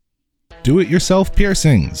do-it-yourself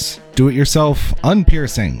piercings, do-it-yourself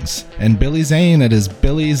unpiercings, and Billy Zane at his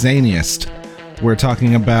Billy Zaniest. We're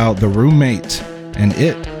talking about The Roommate, and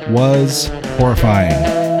it was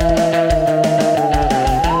horrifying.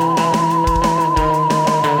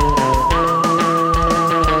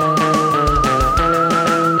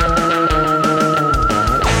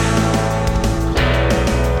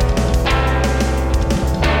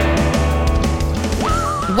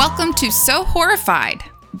 Welcome to So Horrified,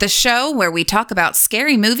 the show where we talk about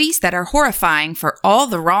scary movies that are horrifying for all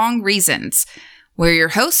the wrong reasons. We're your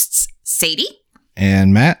hosts, Sadie.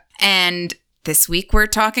 And Matt. And this week we're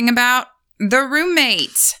talking about The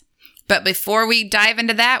Roommate. But before we dive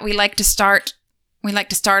into that, we like to start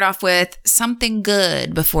off with something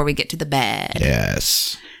good before we get to the bad.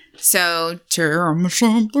 Yes. So, tell me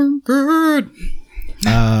something good.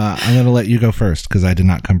 I'm going to let you go first because I did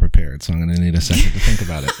not come prepared, so I'm going to need a second to think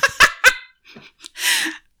about it.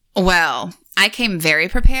 Well, I came very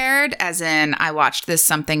prepared, as in I watched this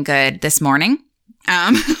something good this morning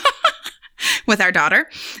with our daughter.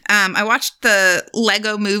 I watched the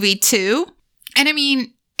Lego Movie 2, and I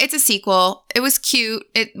mean, it's a sequel. It was cute.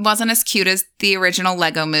 It wasn't as cute as the original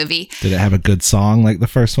Lego Movie. Did it have a good song like the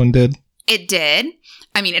first one did? It did.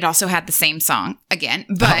 I mean, it also had the same song again,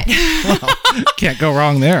 but... well, can't go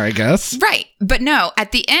wrong there, I guess. Right. But no,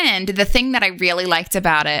 at the end, the thing that I really liked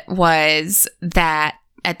about it was that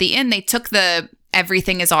at the end, they took the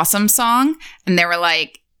Everything is Awesome song, and they were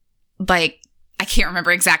like, I can't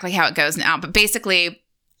remember exactly how it goes now, but basically,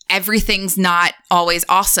 everything's not always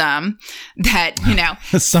awesome. That, you know...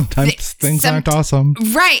 Sometimes things aren't awesome.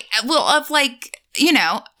 Right. Well,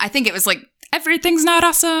 I think it was like, everything's not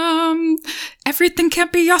awesome. Everything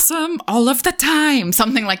can't be awesome all of the time.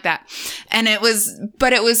 Something like that. And it was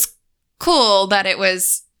cool that it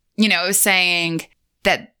was, it was saying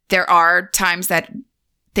that there are times that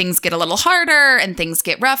things get a little harder and things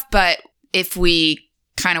get rough, but if we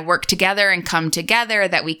kind of work together and come together,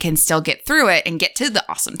 that we can still get through it and get to the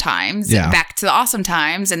awesome times, back to the awesome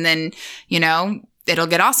times. And then, it'll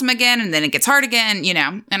get awesome again, and then it gets hard again,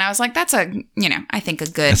 And I was like, that's I think a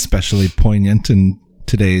good... Especially poignant in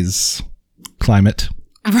today's climate.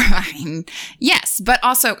 Right. Yes, but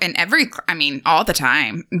also in all the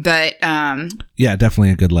time. But... yeah,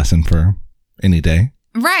 definitely a good lesson for any day.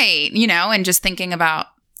 Right. And just thinking about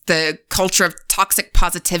the culture of toxic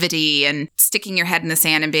positivity and sticking your head in the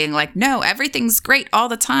sand and being like, no, everything's great all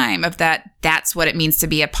the time. That's what it means to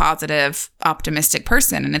be a positive, optimistic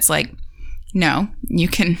person. And it's like... No,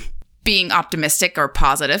 being optimistic or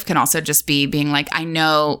positive can also just be being like, I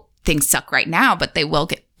know things suck right now, but they will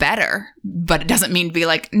get better. But it doesn't mean to be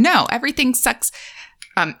like, no, everything sucks.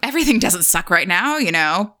 Everything doesn't suck right now,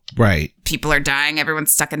 Right. People are dying.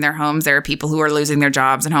 Everyone's stuck in their homes. There are people who are losing their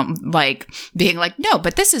jobs and home, being like, no,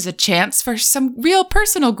 but this is a chance for some real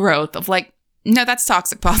personal growth of like, no, that's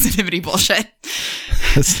toxic positivity bullshit.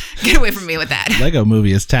 Get away from me with that. Lego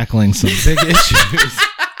Movie is tackling some big issues.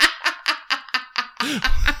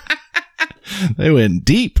 They went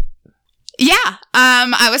deep. Yeah.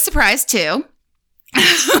 I was surprised too.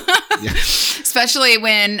 Yeah. Especially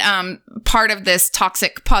when part of this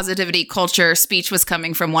toxic positivity culture speech was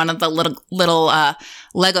coming from one of the little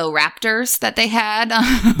Lego raptors that they had.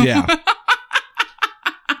 Yeah.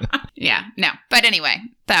 Yeah. No. But anyway,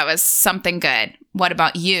 that was something good. What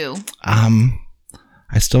about you?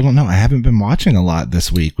 I still don't know. I haven't been watching a lot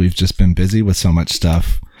this week. We've just been busy with so much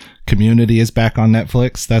stuff. Community is back on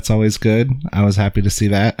Netflix. That's always good. I was happy to see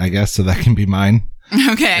that, I guess, so that can be mine.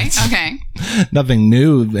 Okay. Nothing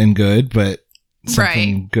new and good, but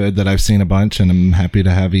something good that I've seen a bunch, and I'm happy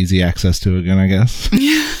to have easy access to again, I guess.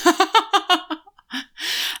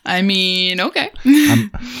 I mean, okay.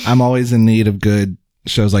 I'm always in need of good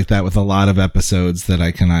shows like that with a lot of episodes that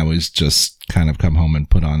I can always just kind of come home and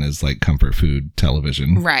put on as like comfort food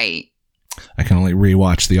television. Right. I can only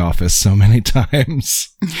rewatch The Office so many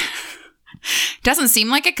times. Doesn't seem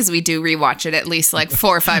like it because we do rewatch it at least like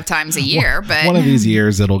 4 or 5 times a year. But one of these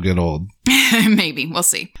years it'll get old. Maybe. We'll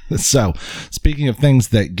see. So, speaking of things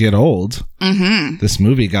that get old, this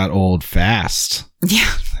movie got old fast.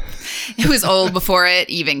 Yeah. It was old before it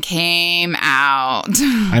even came out.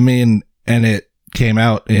 I mean, and it came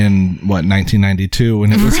out in, 1992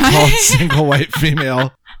 when it was called Single White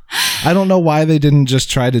Female. I don't know why they didn't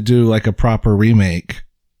just try to do like a proper remake,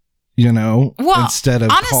 instead of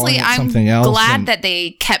calling it something else. I'm glad that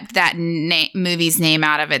they kept that movie's name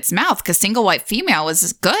out of its mouth because Single White Female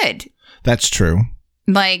was good. That's true.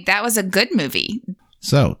 Like, that was a good movie.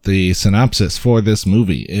 So, the synopsis for this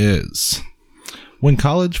movie is... When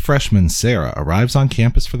college freshman Sarah arrives on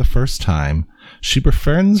campus for the first time, She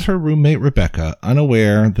befriends her roommate Rebecca,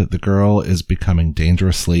 unaware that the girl is becoming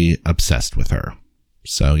dangerously obsessed with her.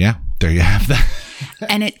 So yeah, there you have that.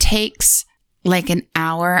 And it takes like an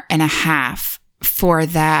hour and a half for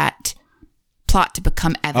that plot to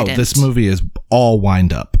become evident. Oh, this movie is all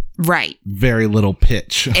wind up. Right. Very little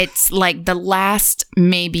pitch. It's like the last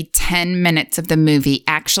maybe 10 minutes of the movie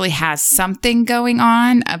actually has something going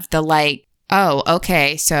on of the like, oh,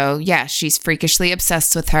 okay, so yeah, she's freakishly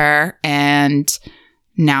obsessed with her and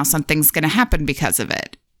now something's going to happen because of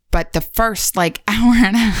it. But the first like hour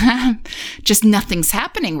and a half, just nothing's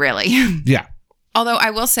happening really. Yeah. Although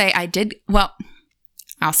I will say I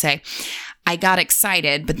got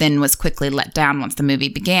excited, but then was quickly let down once the movie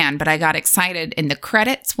began. But I got excited in the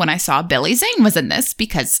credits when I saw Billy Zane was in this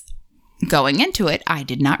because going into it, I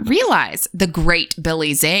did not realize the great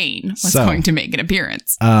Billy Zane was going to make an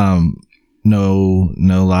appearance. No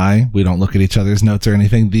lie. We don't look at each other's notes or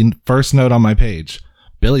anything. The first note on my page,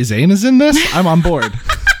 Billy Zane is in this? I'm on board.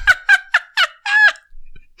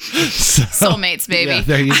 So, Soulmates, baby. Yeah,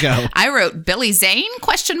 there you go. I wrote Billy Zane ?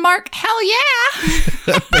 Hell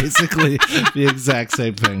yeah. Basically the exact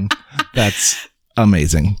same thing. That's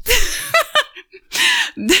amazing.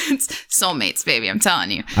 That's Soulmates, baby. I'm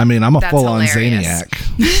telling you. I mean, I'm a full-on Zaniac.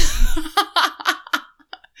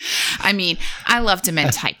 I mean, I loved him in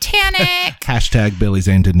Titanic. Hashtag Billy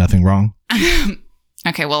Zane did nothing wrong.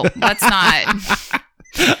 Okay, well, let's not.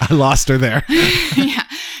 I lost her there. Yeah,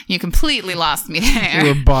 you completely lost me there. We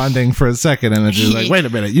were bonding for a second, and then she was like, wait a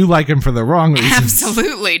minute, you like him for the wrong reasons.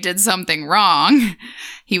 Absolutely did something wrong.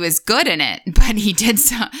 He was good in it, but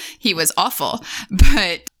he was awful.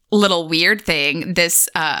 But little weird thing, this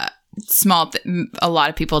a lot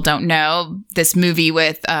of people don't know, this movie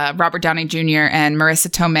with Robert Downey Jr. and Marissa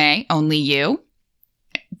Tomei, Only You.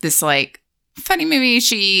 This like funny movie.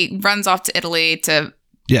 She runs off to Italy to...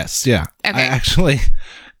 Yes, yeah. Okay. I actually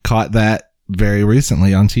caught that very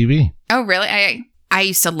recently on TV. Oh, really? I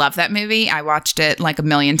used to love that movie. I watched it like a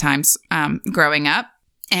million times growing up.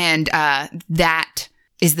 And that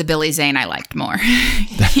is the Billy Zane I liked more.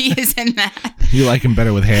 He is in that. You like him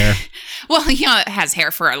better with hair? Well, it has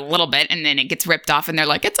hair for a little bit and then it gets ripped off and they're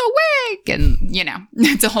like, it's a wig. And,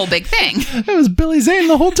 it's a whole big thing. It was Billy Zane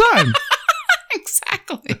the whole time.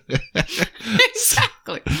 Exactly.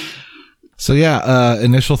 Exactly. So yeah,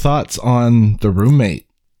 initial thoughts on The Roommate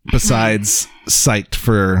besides psyched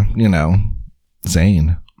for,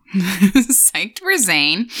 Zane. Psyched for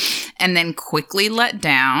Zane and then quickly let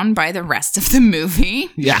down by the rest of the movie.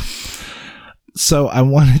 Yeah. So I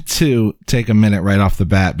wanted to take a minute right off the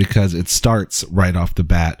bat because it starts right off the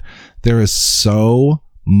bat. There is so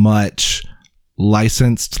much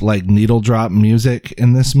licensed like needle drop music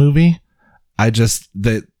in this movie.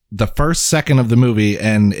 The first second of the movie,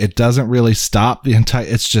 and it doesn't really stop the entire,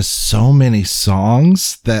 it's just so many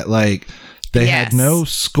songs that like they had no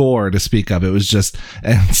score to speak of. It was just,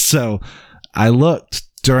 and so I looked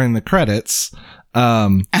during the credits.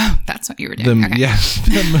 Oh, that's what you were doing. Okay. Yeah,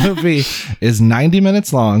 the movie is 90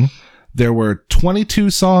 minutes long. There were 22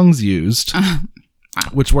 songs used,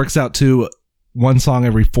 which works out to one song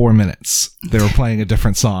every 4 minutes. They were playing a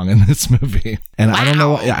different song in this movie. And I don't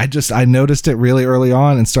know. I noticed it really early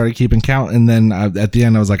on and started keeping count. And then at the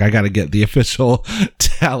end, I was like, I got to get the official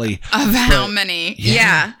tally of how many.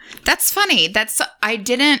 Yeah. That's funny.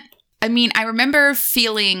 I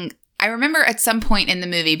remember at some point in the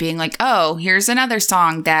movie being like, oh, here's another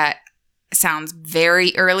song that sounds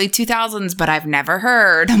very early 2000s, but I've never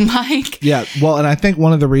heard. I'm like... Yeah, well, and I think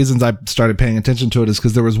one of the reasons I started paying attention to it is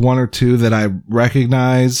because there was one or two that I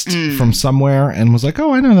recognized from somewhere and was like,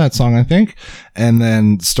 oh, I know that song, I think. And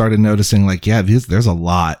then started noticing like, yeah, there's a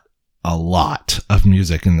lot of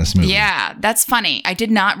music in this movie. Yeah, that's funny. I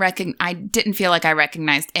didn't feel like I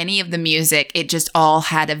recognized any of the music. It just all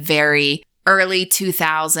had a very early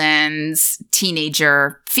 2000s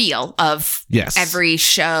teenager feel of every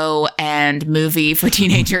show and movie for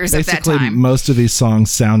teenagers at that time. Basically, most of these songs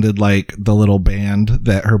sounded like the little band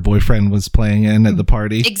that her boyfriend was playing in at the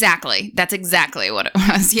party. Exactly. That's exactly what it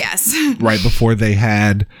was. Yes. Right before they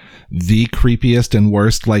had the creepiest and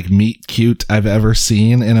worst like meet cute I've ever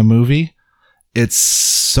seen in a movie. It's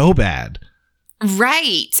so bad.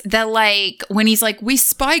 Right. The like, when he's like, we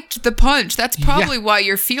spiked the punch. That's probably why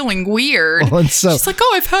you're feeling weird. Well, and so, she's like,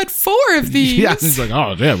 oh, I've had 4 of these. Yeah. He's like,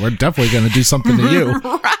 oh, yeah, we're definitely going to do something to you.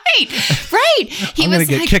 Right. I'm going to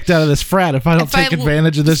get kicked out of this frat if I don't take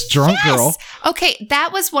advantage of this drunk girl. Okay.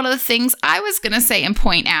 That was one of the things I was going to say and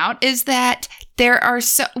point out is that there are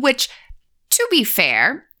which to be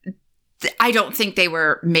fair, I don't think they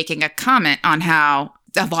were making a comment on how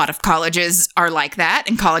a lot of colleges are like that,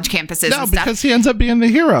 and college campuses and stuff. Because he ends up being the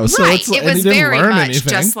hero. So right. It's like, it was very much anything.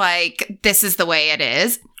 just like, this is the way it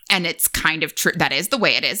is. And it's kind of true. That is the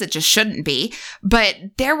way it is. It just shouldn't be. But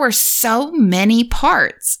there were so many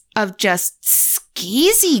parts of just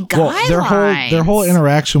skeezy guidelines. Their whole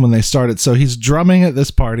interaction when they started. So he's drumming at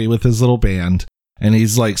this party with his little band. And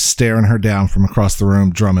he's like staring her down from across the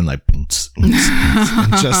room, drumming like, and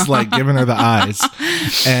just like giving her the eyes.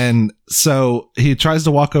 And so he tries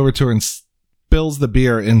to walk over to her and spills the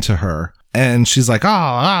beer into her. And she's like,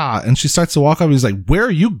 and she starts to walk up. He's like, where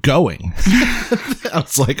are you going? I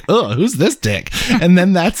was like, who's this dick? And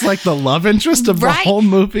then that's like the love interest of the whole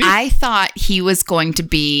movie. I thought he was going to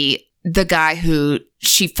be the guy who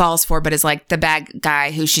she falls for, but is like the bad guy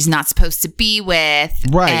who she's not supposed to be with.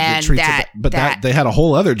 Right. And they had a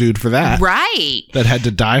whole other dude for that. Right. That had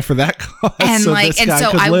to die for that cause. And so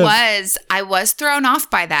I was thrown off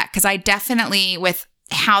by that, because I definitely, with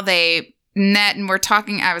how they met and we're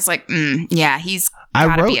talking, I was like, yeah, he's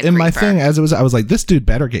gotta I wrote be a in my creeper. thing I was like, this dude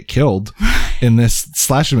better get killed in this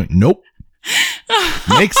slasher. Nope.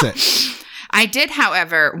 Makes it. I did,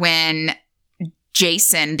 however, when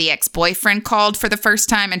Jason, the ex-boyfriend, called for the first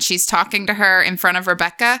time and she's talking to her in front of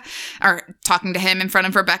Rebecca, or talking to him in front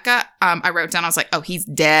of Rebecca, I wrote down, I was like, oh, he's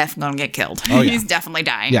definitely going to get killed. Oh, yeah. He's definitely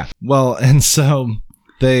dying. Yeah. Well, and so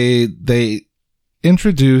they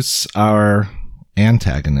introduce our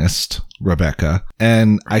antagonist, Rebecca,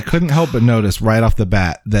 and I couldn't help but notice right off the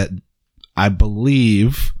bat that I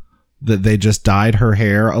believe that they just dyed her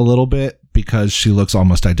hair a little bit because she looks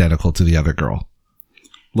almost identical to the other girl.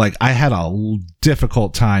 Like, I had a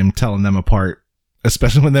difficult time telling them apart,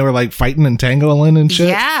 especially when they were like fighting and tangling and shit.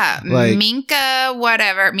 Yeah. Like,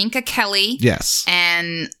 Minka Kelly. Yes.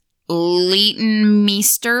 And Leighton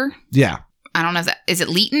Meester. Yeah. I don't know. Is it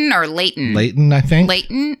Leighton or Leighton? Leighton, I think.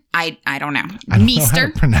 Leighton? I don't know. I don't Meester. know how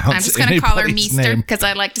to pronounce I'm just going to call her Meester name. because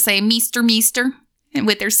I like to say Meester and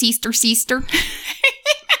with her Seaster.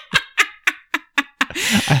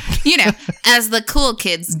 You know, as the cool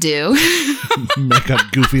kids do. Make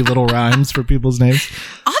up goofy little rhymes for people's names.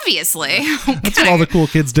 Obviously. That's what all the cool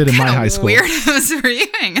kids did in my high school. Weirdos were you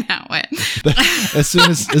hanging out with? As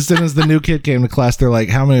soon as the new kid came to class, they're like,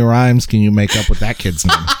 how many rhymes can you make up with that kid's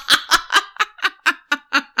name?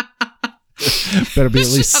 Better be at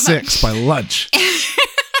least 6 by lunch.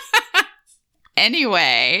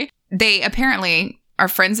 Anyway, they apparently are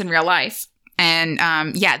friends in real life.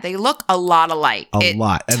 And they look a lot alike.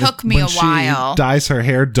 It took me a while. She dyes her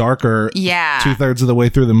hair darker. Yeah. 2/3 of the way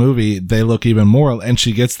through the movie, they look even more. And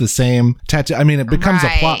she gets the same tattoo. I mean, it becomes a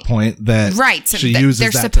plot point that she uses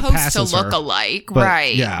they're that to pass supposed to look her. alike, But,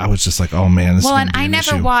 right? Yeah, I was just like, oh man, this is gonna be I an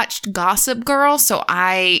never issue. watched Gossip Girl, so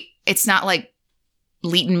it's not like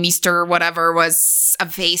Leighton Meester or whatever was a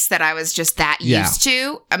face that I was just that used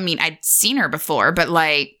to. I mean, I'd seen her before, but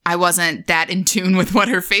like I wasn't that in tune with what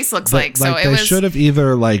her face looks like. So they should have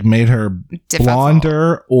either like made her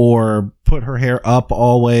blonder or put her hair up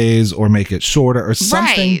always or make it shorter or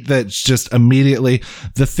something that's just immediately.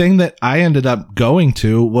 The thing that I ended up going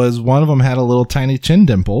to was one of them had a little tiny chin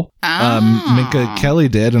dimple. Minka Kelly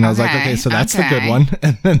did, and I was like, okay, so that's the good one.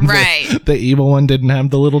 And then the evil one didn't have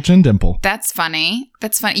the little chin dimple. That's funny.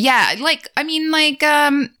 Yeah,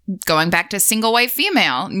 going back to single white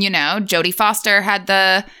female, you know, Jodie Foster had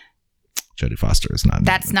the... Jodie Foster is not...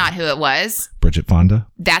 That's not who it was. Bridget Fonda?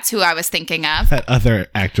 That's who I was thinking of. That other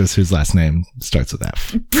actress whose last name starts with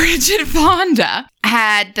F. Bridget Fonda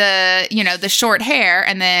had the short hair,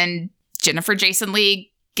 and then Jennifer Jason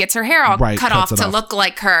Leigh gets her hair all cut off to look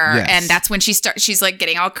like her. Yes. And that's when she's like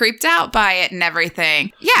getting all creeped out by it and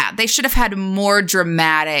everything. Yeah, they should have had more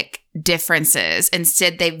dramatic differences.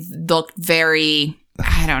 Instead, they've looked very,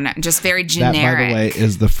 I don't know, just very generic. That, by the way,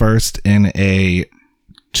 is the first in a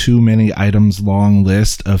too many items long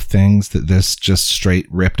list of things that this just straight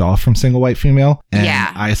ripped off from Single White Female. And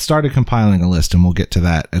I started compiling a list, and we'll get to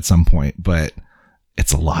that at some point, but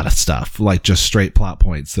it's a lot of stuff, like just straight plot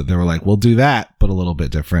points that they were like, we'll do that, but a little bit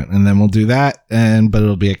different. And then we'll do that, but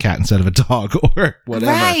it'll be a cat instead of a dog or whatever.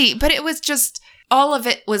 Right. But it was just, all of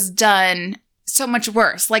it was done so much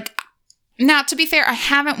worse. Like, now, to be fair, I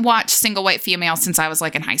haven't watched Single White Female since I was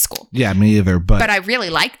like in high school. Yeah, me either. But I really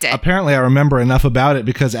liked it. Apparently, I remember enough about it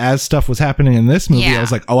because as stuff was happening in this movie, I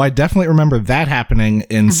was like, oh, I definitely remember that happening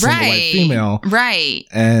in Single White Female. Right.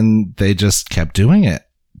 And they just kept doing it,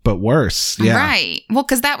 but worse. Yeah. Right. Well,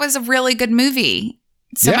 because that was a really good movie.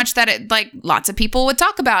 So much that it, like, lots of people would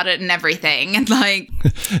talk about it and everything. And like,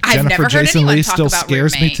 I've never heard anyone talk about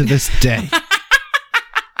scares me to this day.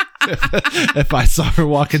 If I saw her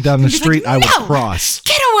walking down the street, I would cross.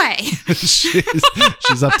 Get away.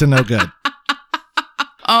 She's up to no good.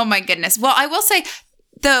 Oh my goodness. Well, I will say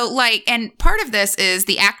though, like, and part of this is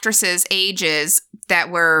the actresses' ages that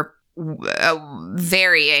were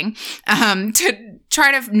varying to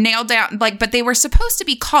try to nail down, like, but they were supposed to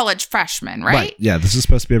be college freshmen, right? Yeah, this is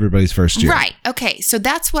supposed to be everybody's first year. Right. Okay, so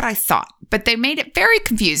that's what I thought. But they made it very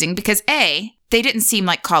confusing because A, they didn't seem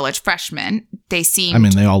like college freshmen. They seemed... I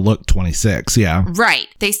mean, they all look 26, yeah. Right.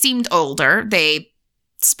 They seemed older. They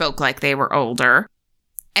spoke like they were older.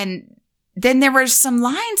 And then there were some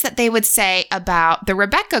lines that they would say about the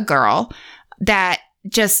Rebecca girl that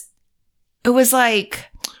just... It was like...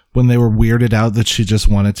 When they were weirded out that she just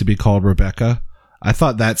wanted to be called Rebecca. I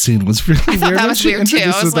thought that scene was really weird. That was weird too.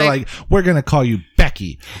 I was like, we're going to call you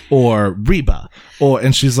Becky or Reba.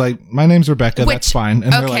 And she's like, my name's Rebecca. That's fine.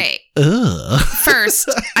 And they're like, ugh. First,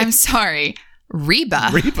 I'm sorry.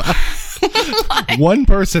 Reba. Like, one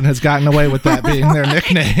person has gotten away with that being their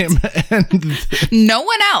nickname. And no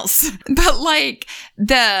one else. But like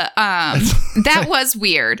that was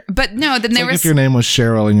weird. But no, then there was... if your name was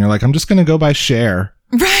Cheryl and you're like, I'm just going to go by Cher.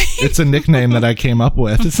 Right. It's a nickname that I came up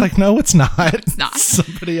with. It's like, no, it's not. It's not.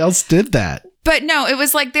 Somebody else did that. But no, it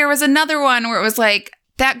was like there was another one where it was like,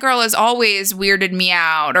 that girl has always weirded me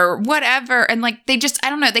out or whatever. And like they just, I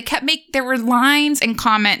don't know, they kept there were lines and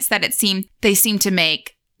comments that they seemed to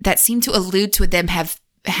make that seemed to allude to them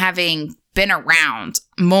having been around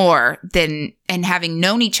more than and having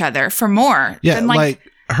known each other for more than like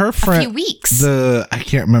her friend, a few weeks. I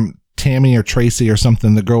can't remember. Tammy or Tracy or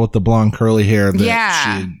something, the girl with the blonde curly hair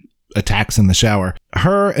that she attacks in the shower.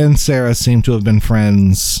 Her and Sarah seem to have been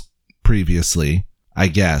friends previously, I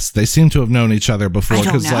guess. They seem to have known each other before. I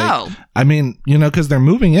don't know. Like, I mean, because they're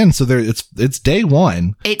moving in, so it's day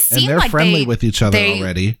one. It seemed and they're like friendly with each other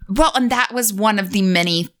already. Well, and that was one of the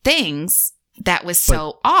many things that was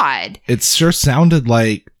so odd. It sure sounded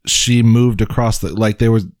like she moved across they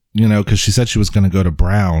were... because she said she was going to go to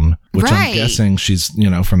Brown, which I'm guessing she's,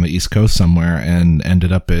 from the East Coast somewhere and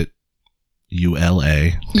ended up at ULA.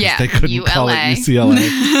 Yeah, they couldn't ULA. call it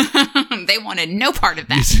UCLA. They wanted no part of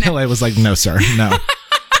that. UCLA was like, no, sir, no.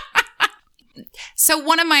 So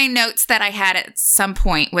one of my notes that I had at some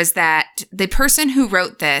point was that the person who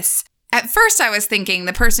wrote this, at first I was thinking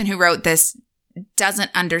the person who wrote this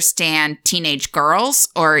doesn't understand teenage girls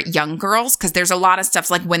or young girls because there's a lot of stuff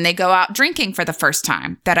like when they go out drinking for the first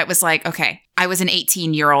time that it was like, okay, I was an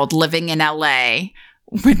 18-year-old living in LA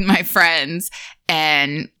with my friends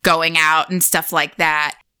and going out and stuff like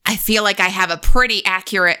that. I feel like I have a pretty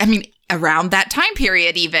accurate, around that time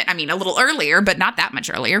period even, a little earlier, but not that much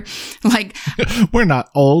earlier. Like, we're not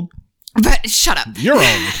old. But shut up. You're old.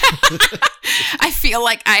 I feel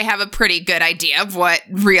like I have a pretty good idea of what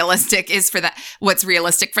realistic is for that, what's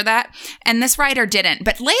realistic for that. And this writer didn't.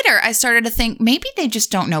 But later I started to think maybe they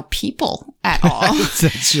just don't know people at all.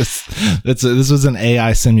 This was an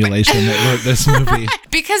AI simulation that wrote this movie.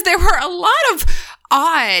 Because there were a lot of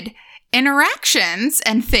odd interactions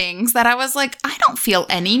and things that I was like, I don't feel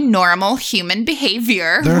any normal human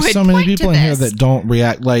behavior. There are so many people in here that don't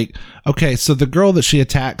react. Like, okay, so the girl that she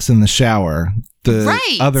attacks in the shower,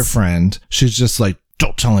 the other friend, she's just like,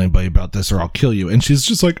 don't tell anybody about this or I'll kill you. And she's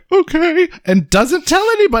just like, okay. And doesn't tell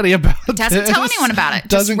anybody about it. Doesn't tell anyone about it.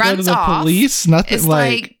 Doesn't just go to the police. Nothing. It's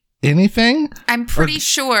like anything. I'm pretty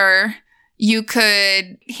sure you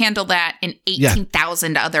could handle that in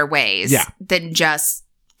 18,000 other ways than just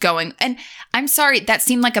going. And I'm sorry, that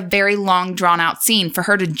seemed like a very long, drawn out scene for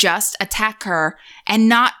her to just attack her and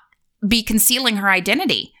not be concealing her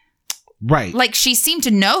identity. Right. Like she seemed to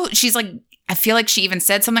know. She's like, I feel like she even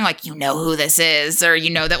said something like, you know who this is, or you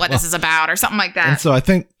know that what this is about, or something like that. And so I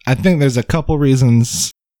think there's a couple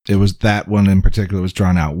reasons it was that one in particular was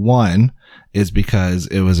drawn out. One is because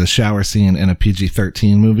it was a shower scene in a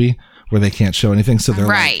PG-13 movie where they can't show anything. So they're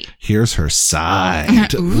like, here's her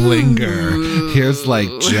side linger. Here's like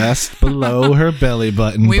just below her belly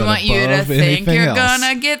button. We want you to think you're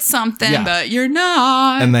gonna get something, but you're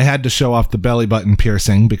not. And they had to show off the belly button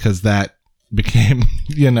piercing because that became,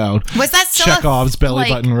 was that still Chekhov's belly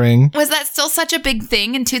button ring. Was that still such a big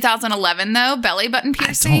thing in 2011 though? Belly button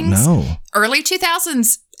piercings? I don't know. Early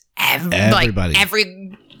 2000s, everybody.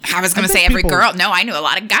 I was going to say every girl. No, I knew a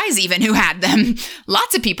lot of guys even who had them.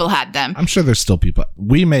 Lots of people had them. I'm sure there's still people.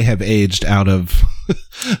 We may have aged out of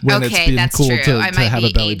when it's been cool to have a belly button ring. I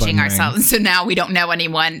might be aging ourselves. So now we don't know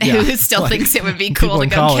anyone who still thinks it would be cool to go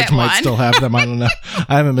get one. People in college might still have them. I don't know.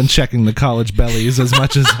 I haven't been checking the college bellies as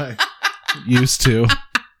much as I used to.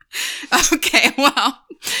 Okay, well,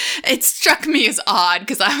 it struck me as odd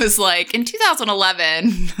because I was like, in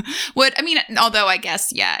 2011, although I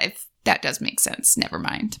guess, if that does make sense. Never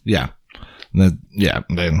mind. Yeah.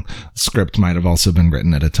 The script might have also been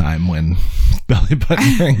written at a time when belly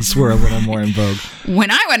button rings were a little more in vogue.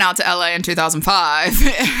 When I went out to LA in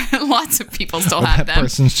 2005, lots of people still had them. That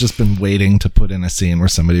person's just been waiting to put in a scene where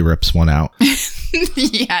somebody rips one out.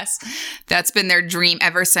 Yes, that's been their dream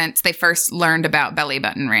ever since they first learned about belly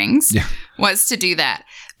button rings, was to do that.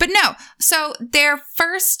 But no, so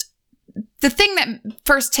the thing that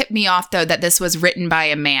first tipped me off, though, that this was written by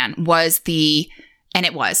a man was the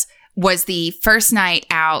first night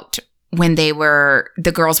out when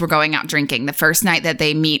the girls were going out drinking, the first night that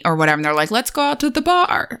they meet or whatever. And they're like, let's go out to the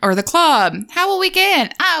bar or the club. How will we get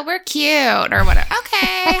in? Oh, we're cute or whatever.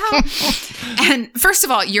 Okay. And first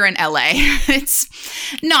of all, you're in LA. It's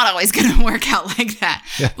not always going to work out like that.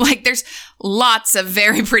 Yeah. Like there's lots of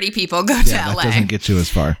very pretty people go to LA. That doesn't get you as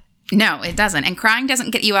far. No, it doesn't. And crying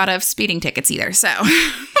doesn't get you out of speeding tickets either. So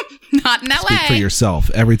not in LA. Speak for yourself.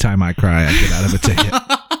 Every time I cry, I get out of a ticket.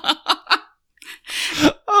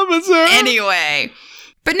 Anyway.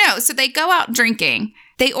 But no, so they go out drinking.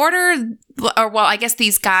 They order, I guess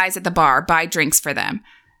these guys at the bar buy drinks for them,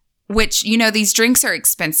 which, these drinks are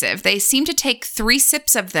expensive. They seem to take 3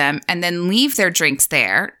 sips of them and then leave their drinks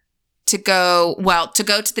there to go to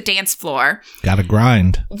the dance floor. Gotta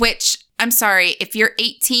grind. Which, I'm sorry, if you're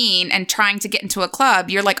 18 and trying to get into a club,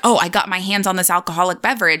 you're like, oh, I got my hands on this alcoholic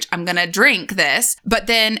beverage. I'm going to drink this. But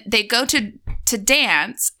then they go to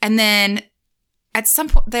dance, and then at some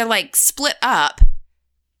point they're like split up.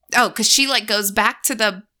 Oh, because she like goes back to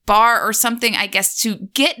the bar or something, I guess, to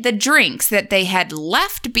get the drinks that they had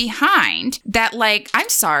left behind. That like, I'm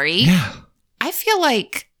sorry. Yeah. I feel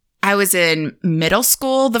like I was in middle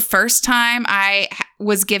school the first time I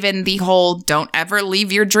was given the whole don't ever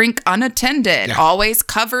leave your drink unattended. Yeah. Always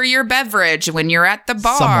cover your beverage when you're at the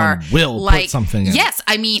bar. Someone will put something in. Yes.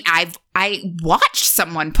 I mean, I watched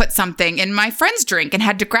someone put something in my friend's drink and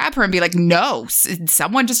had to grab her and be like, no,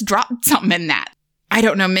 someone just dropped something in that. I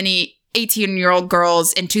don't know many 18-year-old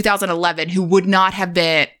girls in 2011 who would not have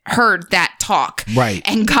heard that talk. Right.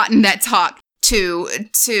 And gotten that talk.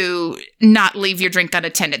 To not leave your drink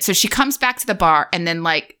unattended. So she comes back to the bar and then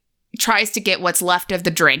like tries to get what's left of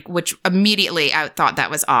the drink, which immediately I thought that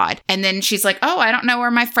was odd. And then she's like, oh, I don't know where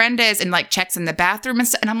my friend is, and like checks in the bathroom and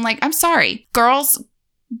stuff. And I'm like, I'm sorry. Girls,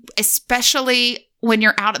 especially when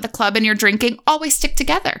you're out at the club and you're drinking, always stick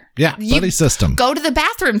together. Yeah, buddy system. Go to the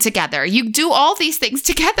bathroom together. You do all these things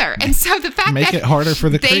together. And so the fact Make it harder for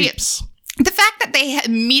the creeps. The fact that they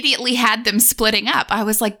immediately had them splitting up, I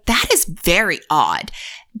was like, that is very odd.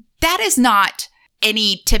 That is not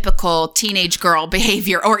any typical teenage girl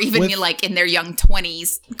behavior, or even like in their young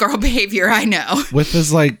 20s girl behavior I know. With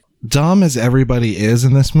as like dumb as everybody is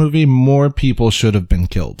in this movie, more people should have been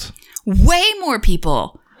killed. Way more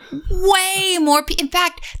people. Way more. In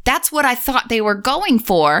fact, that's what I thought they were going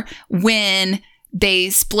for when they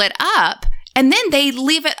split up. And then they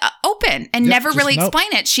leave it open and never really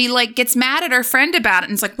explain it. She like gets mad at her friend about it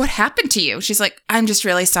and is like, what happened to you? She's like, I'm just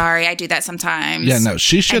really sorry. I do that sometimes. Yeah, no,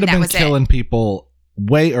 she should have been killing people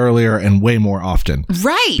way earlier and way more often.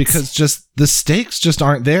 Right. Because just the stakes just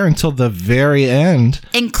aren't there until the very end.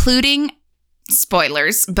 Including,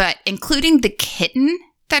 spoilers, but including the kitten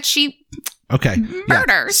that she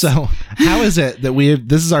murders. Yeah. So how is it that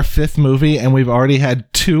this is our 5th movie and we've already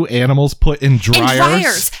had 2 animals put in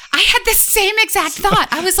dryers? I had the same exact thought.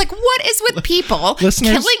 I was like, what is with people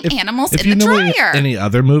killing animals in the dryer? Any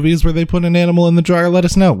other movies where they put an animal in the dryer, let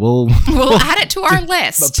us know. We'll add it to our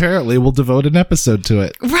list. Apparently, we'll devote an episode to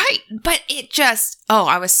it. Right. But it just,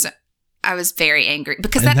 I was very angry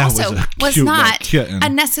because that also was not a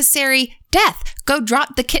necessary death. Go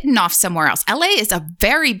drop the kitten off somewhere else. LA is a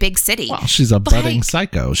very big city. Well, she's a budding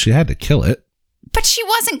psycho. She had to kill it. But she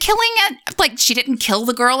wasn't killing it. Like, she didn't kill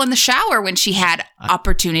the girl in the shower when she had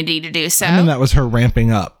opportunity to do so. I mean, that was her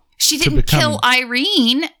ramping up. She didn't kill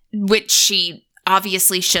Irene, which she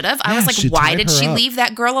obviously should have. I was like, why did she leave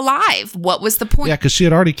that girl alive? What was the point? Yeah, because she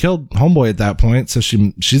had already killed Homeboy at that point, so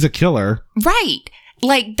she's a killer. Right.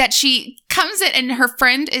 Like, that she comes in and her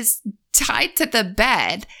friend is tied to the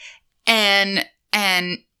bed and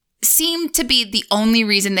seemed to be the only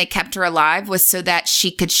reason they kept her alive was so that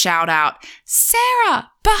she could shout out, Sarah,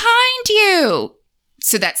 behind you.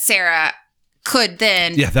 So that Sarah could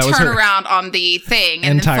then turn around on the thing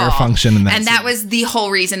and entire then fall. Function in that and scene. that was the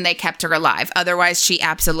whole reason they kept her alive. Otherwise, she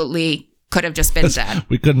absolutely could have just been dead.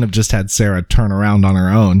 We couldn't have just had Sarah turn around on her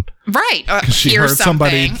own. Right. Because she heard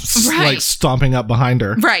somebody like stomping up behind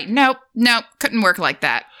her. Right. Nope. Couldn't work like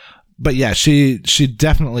that. But yeah, she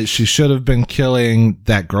definitely should have been killing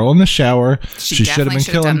that girl in the shower. She should have been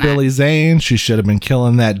killing Billy Zane. She should have been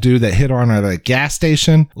killing that dude that hit her on her at the gas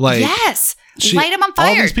station. Like, yes. Light him on fire.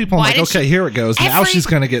 All these people, I'm like, okay, here it goes. Now she's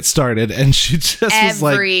going to get started. And she just was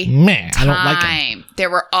like, man, I don't like him. There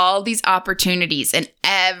were all these opportunities. And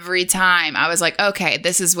every time I was like, okay,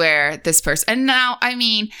 this is where this person. And now, I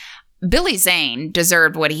mean, Billy Zane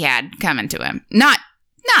deserved what he had coming to him. Not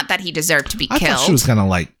that he deserved to be killed. I thought she was going to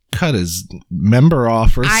like cut his member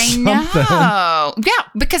off or something. I know. Yeah,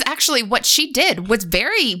 because actually what she did was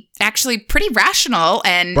actually pretty rational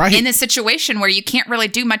and in a situation where you can't really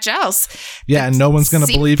do much else. Yeah, and no one's going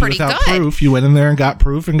to believe you without proof. You went in there and got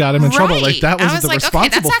proof and got him in trouble. Like, that was the responsible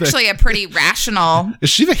thing. That's actually a pretty rational. Is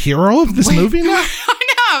she the hero of this movie now? I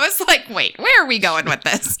know. I was like, wait, where are we going with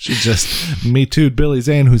this? She just Me Too'd Billy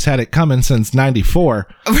Zane, who's had it coming since 94.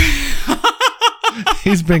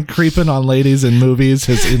 He's been creeping on ladies in movies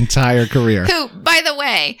his entire career. Who, by the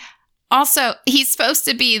way, also, he's supposed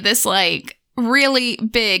to be this, like, really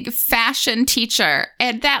big fashion teacher.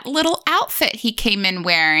 And that little outfit he came in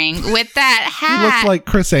wearing with that hat. He looked like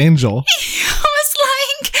Chris Angel. I was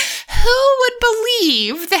like, who would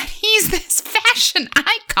believe that he's this fashion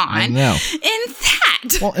icon in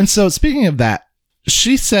that? Well, and so speaking of that,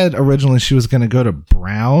 she said originally she was going to go to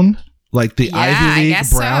Brown. Like the Ivy League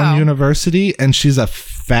Brown University, and she's a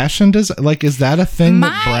fashion designer. Like, is that a thing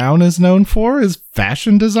that Brown is known for? Is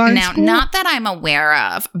fashion design school? Not that I'm aware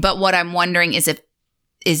of, but what I'm wondering is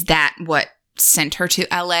is that what sent her to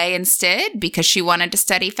LA instead because she wanted to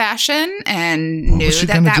study fashion and knew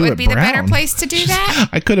that would be the better place to do that?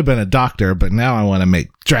 I could have been a doctor, but now I want to make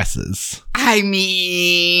dresses. I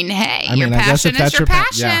mean, hey, your passion is your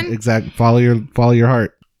passion. Yeah, exactly. Follow your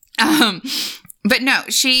heart. But no,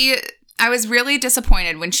 I was really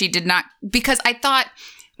disappointed when she did not, because I thought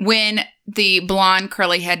when the blonde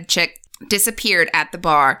curly head chick disappeared at the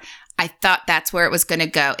bar, I thought that's where it was going to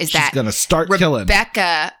go. She's going to start killing.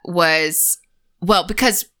 Rebecca was,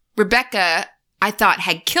 because Rebecca, I thought,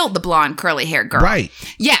 had killed the blonde curly hair girl. Right.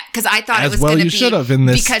 Yeah, because I thought it was going to be. Should have in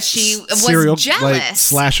this because she was serial, jealous. Like,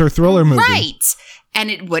 slasher thriller movie. Right.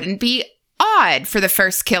 And it wouldn't be odd for the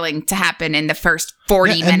first killing to happen in the first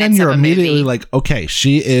 40 minutes of a movie. And then you're immediately like, okay,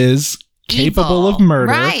 she is capable of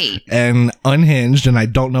murder and unhinged, and I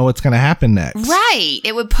don't know what's going to happen next. Right.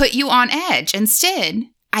 It would put you on edge. Instead,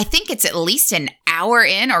 I think it's at least an hour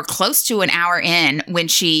in or close to an hour in when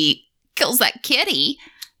she kills that kitty.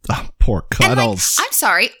 Oh, poor Cuddles. I'm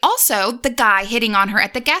sorry. Also, the guy hitting on her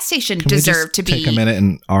at the gas station deserved to be. Take a minute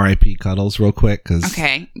and R.I.P. Cuddles real quick.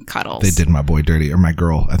 Okay, Cuddles. They did my boy dirty, or my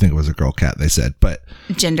girl. I think it was a girl cat, they said. But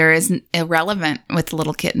gender is irrelevant with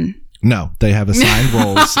little kitten. No, they have assigned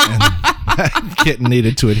roles, and that kitten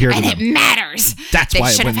needed to adhere to them. And it matters. That's why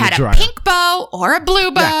it went in the dryer. They should have had a pink bow or a blue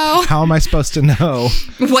bow. Yeah. How am I supposed to know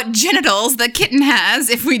what genitals the kitten has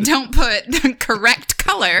if we don't put the correct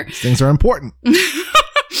color? These things are important.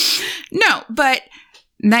 No, but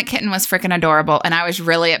that kitten was freaking adorable, and I was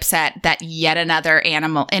really upset that yet another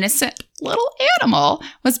innocent little animal,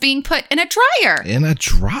 was being put in a dryer. In a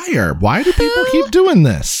dryer? Why do people keep doing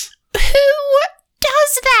this? Who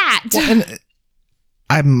does that? Well, and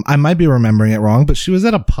I might be remembering it wrong, but she was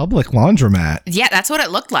at a public laundromat. Yeah, that's what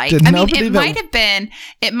it looked like. It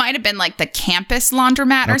might have been like the campus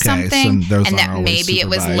laundromat or something, and that maybe it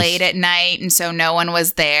was late at night, and so no one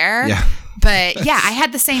was there. Yeah. But yeah, I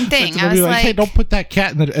had the same thing. I was like, hey, don't put that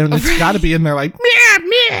cat in the, and it's got to be in there like, meow,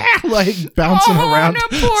 meow, like bouncing around. Oh,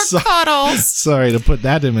 no, poor Cuddles. Sorry to put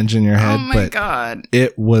that image in your head, but God.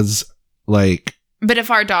 It was like. But if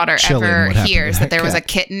our daughter ever hears that there was a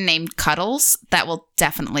kitten named Cuddles, that will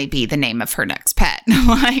definitely be the name of her next pet.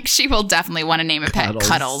 Like, she will definitely want to name a pet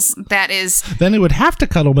Cuddles. That is. Then it would have to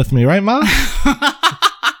cuddle with me, right, Mom?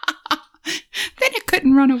 Then it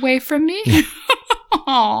couldn't run away from me. Yeah.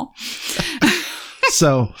 Oh.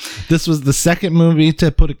 So this was the second movie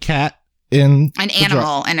to put a cat in an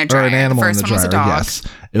animal in a dryer. Or an animal the first in the one dryer, was a dog. Yes.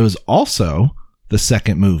 It was also the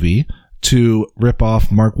second movie to rip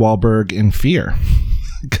off Mark Wahlberg in Fear.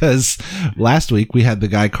 Because last week we had the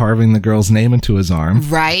guy carving the girl's name into his arm.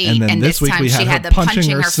 Right. And then this week we had her punching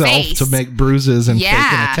herself to make bruises and fake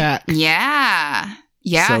an attack. Yeah.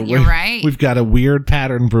 Yeah, so you're right. We've got a weird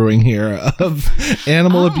pattern brewing here of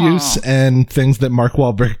animal abuse and things that Mark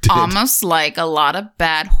Wahlberg did. Almost like a lot of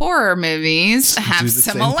bad horror movies have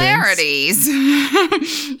similarities.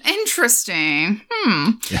 Interesting.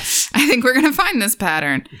 Yes. I think we're going to find this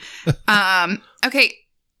pattern. Okay.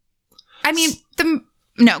 I mean,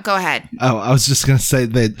 no, go ahead. Oh, I was just going to say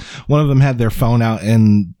that one of them had their phone out,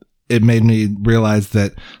 and it made me realize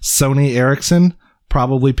that Sony Ericsson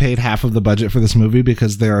probably paid half of the budget for this movie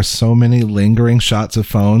because there are so many lingering shots of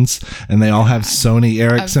phones, and they all have Sony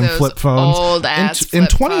Ericsson flip phones. Old ass in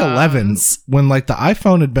 2011, when like the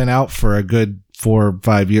iPhone had been out for a good 4 or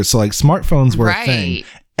 5 years, so like smartphones were a thing.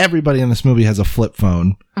 Everybody in this movie has a flip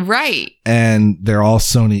phone. Right. And they're all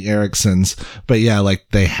Sony Ericssons. But yeah, like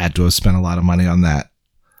they had to have spent a lot of money on that.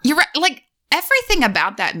 You're right. Like everything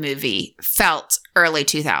about that movie felt early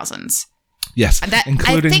 2000s. Yes,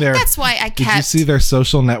 including that's why I kept. Did you see their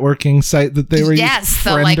social networking site that they were using?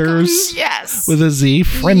 Frienders. Yes. With a Z.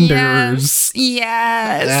 Frienders.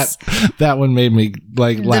 Yes. That one made me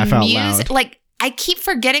like laugh out loud. Like I keep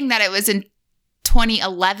forgetting that it was in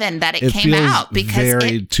 2011 that it came out because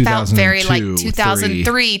it felt very like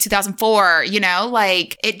 2003, 2004, you know,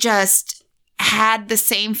 like it just had the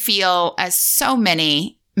same feel as so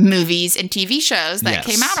many movies and TV shows that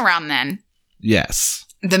came out around then. Yes.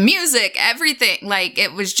 The music, everything, like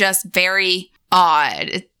it was just very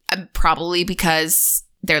odd. Probably because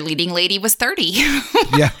their leading lady was 30.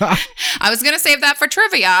 Yeah. I was going to save that for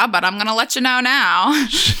trivia, but I'm going to let you know now.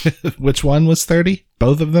 Which one was 30?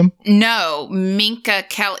 Both of them? No, Minka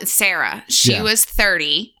Kelly, Sarah. She was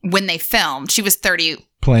 30 when they filmed. She was 30.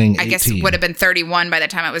 Playing 18. I guess would have been 31 by the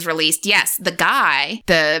time it was released. Yes, the guy,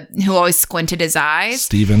 who always squinted his eyes.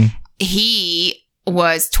 Steven. He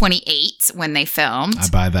was 28 when they filmed. I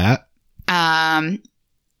buy that.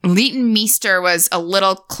 Leighton Meester was a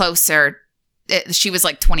little closer. She was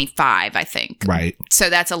like 25, I think. Right. So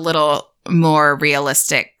that's a little more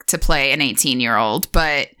realistic to play an 18-year-old.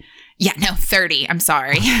 But yeah, no, 30. I'm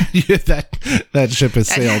sorry. that ship has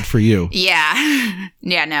sailed for you. Yeah.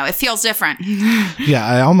 Yeah, no, it feels different. Yeah,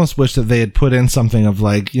 I almost wish that they had put in something of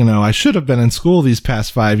like, you know, I should have been in school these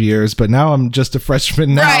past 5 years, but now I'm just a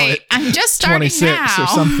freshman now. Right. I'm just starting 26 now. Or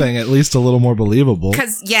something, at least a little more believable.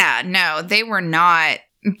 Because, yeah, no, they were not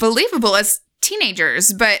believable as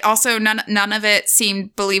teenagers, but also none of it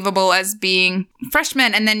seemed believable as being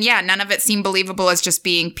freshmen. And then, yeah, none of it seemed believable as just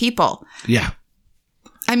being people. Yeah.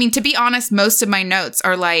 I mean, to be honest, most of my notes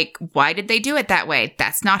are like, why did they do it that way?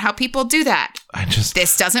 That's not how people do that.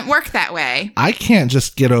 This doesn't work that way. I can't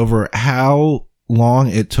just get over how long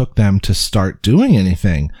it took them to start doing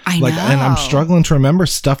anything. I know. And I'm struggling to remember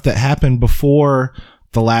stuff that happened before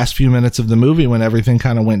the last few minutes of the movie when everything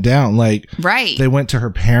kind of went down. Like, right. They went to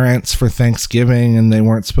her parents for Thanksgiving and they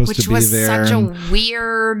weren't supposed to be there. Which was such a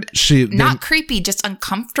weird, not creepy, just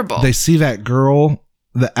uncomfortable. They see that girl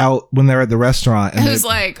when they're at the restaurant, and it was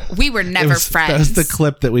like, we were never friends. That was the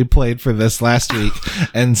clip that we played for this last week.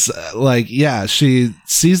 And like, yeah, she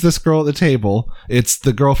sees this girl at the table. It's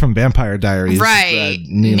the girl from Vampire Diaries, right?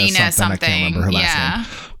 Nina something. I can't remember her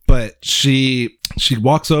last name. But she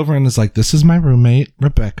walks over and is like, "This is my roommate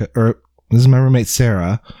Rebecca, or this is my roommate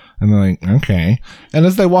Sarah." And they're like, "Okay." And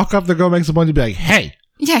as they walk up, the girl makes a point to be like, "Hey."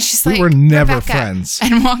 Yeah, she's like, we were never Rebecca. friends.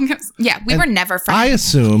 And we were never friends. I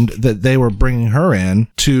assumed that they were bringing her in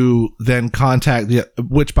to then contact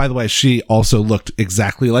which, by the way, she also looked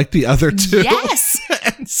exactly like the other two. Yes.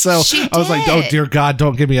 And so I was like, oh, dear God,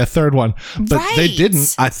 don't give me a third one. But they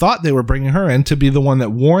didn't. I thought they were bringing her in to be the one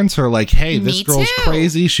that warns her, like, hey, this girl's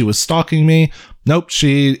crazy. She was stalking me. Nope,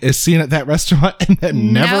 she is seen at that restaurant and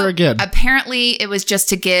then never again. Apparently, it was just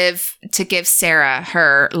to give Sarah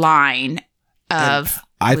her line of...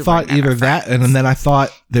 I thought either that, and then I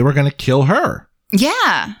thought they were going to kill her.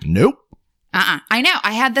 Yeah. Nope. I know.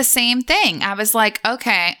 I had the same thing. I was like,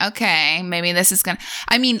 okay, maybe this is going to...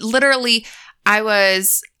 I mean, literally, I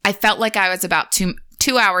felt like I was about 2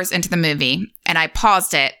 hours into the movie, and I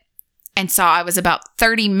paused it and saw I was about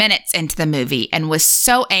 30 minutes into the movie and was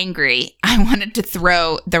so angry, I wanted to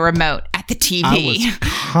throw the remote at the TV. I was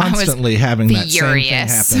constantly having that same thing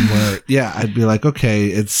happen where, yeah, I'd be like, okay,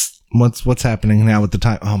 it's... What's happening now with the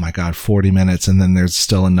time? Oh my God, 40 minutes. And then there's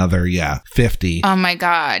still another, 50. Oh my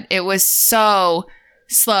God. It was so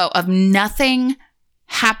slow of nothing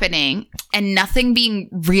happening and nothing being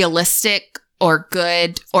realistic or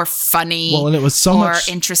good or funny. Well, and it was so much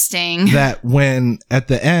interesting that when at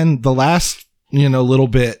the end, the last, little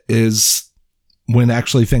bit is when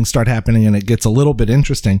actually things start happening and it gets a little bit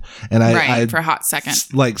interesting. And I for a hot second,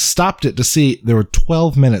 stopped it to see there were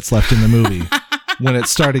 12 minutes left in the movie. When it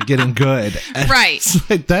started getting good. And right. It's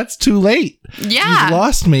like, that's too late. Yeah. You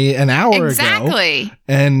lost me an hour ago. Exactly.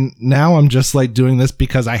 And now I'm just like doing this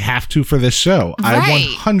because I have to for this show. Right.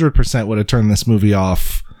 I 100% would have turned this movie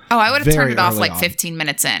off. Oh, I would have turned it off like 15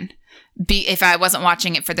 minutes in. if I wasn't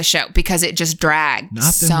watching it for the show, because it just dragged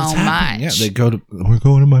so much. Yeah, we're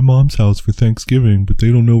going to my mom's house for Thanksgiving, but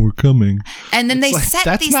they don't know we're coming. And then they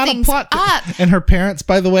set these things up. And her parents,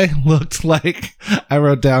 by the way, looked like, I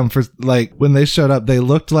wrote down for like, when they showed up, they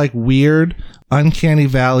looked like weird, Uncanny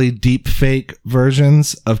Valley deep fake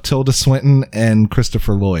versions of Tilda Swinton and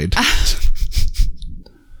Christopher Lloyd.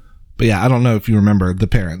 But yeah, I don't know if you remember the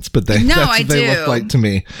parents, but that's what they look like to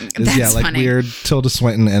me. Like funny. Weird Tilda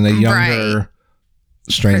Swinton and a younger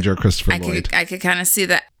stranger, Christopher Lloyd. I could kind of see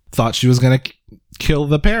that. Thought she was going to kill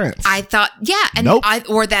the parents. I thought, yeah. And nope.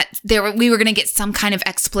 We were going to get some kind of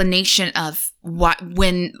explanation of what,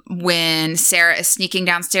 when Sarah is sneaking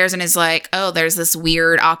downstairs and is like, oh, there's this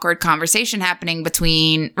weird, awkward conversation happening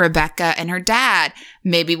between Rebecca and her dad.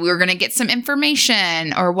 Maybe we were going to get some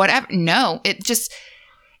information or whatever. No,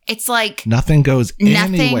 it's like nothing goes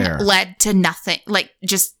anywhere. Nothing led to nothing. Like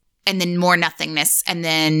just, and then more nothingness, and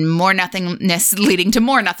then more nothingness leading to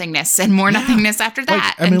more nothingness, and more nothingness after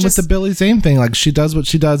that. Like, I mean, with the Billy Zane thing, like she does what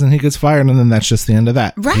she does, and he gets fired, and then that's just the end of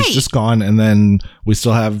that. Right, he's just gone, and then we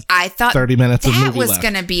still have 30 minutes of movie left. That was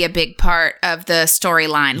going to be a big part of the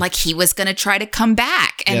storyline. Like he was going to try to come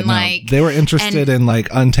back, and they were interested in like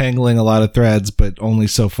untangling a lot of threads, but only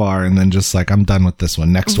so far, and then just like I'm done with this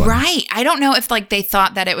one. Next one, right? I don't know if like they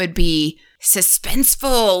thought that it would be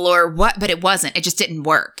suspenseful or what, but it wasn't. It just didn't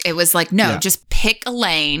work. It was like, no, just pick a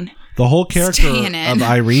lane. The whole character of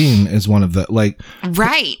Irene is one of the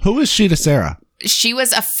right. Who is she to Sarah? She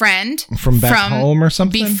was a friend from back home or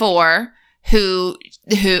something before who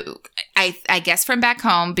I guess from back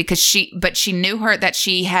home, because she knew her that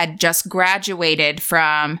she had just graduated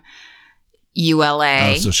from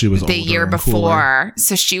ULA. Oh, so she was the year before. Cooler.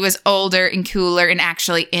 So she was older and cooler and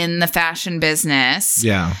actually in the fashion business.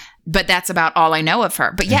 Yeah. But that's about all I know of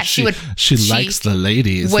her. But yeah, she likes the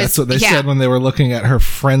ladies. That's what they said when they were looking at her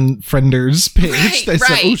frienders page. Right, they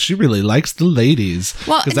said, oh, she really likes the ladies.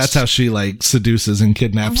 Well, because that's how she like seduces and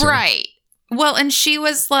kidnaps her. Right. Well, and she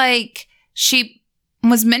was like, she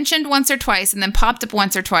was mentioned once or twice and then popped up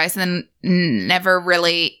once or twice and then never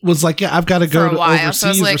really was like, yeah, I've got to go to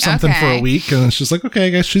overseas or something for a week. And she's like, okay, I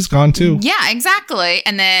guess she's gone too. Yeah, exactly.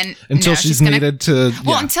 And then until she's needed to.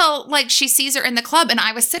 Well, until like she sees her in the club, and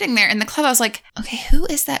I was sitting there in the club. I was like, okay, who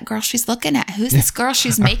is that girl she's looking at? Who's this girl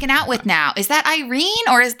she's making out with now? Is that Irene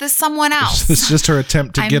or is this someone else? It's just her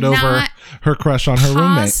attempt to get over her crush on her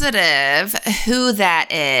roommate. Positive who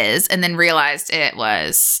that is, and then realized it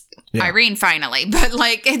was Irene finally. But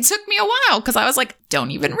like it took me a while because I was like,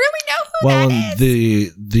 don't even really know who that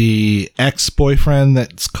is. The ex-boyfriend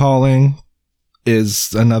that's calling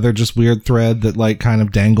is another just weird thread that like kind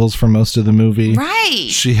of dangles for most of the movie. Right.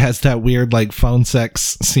 She has that weird like phone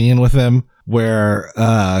sex scene with him where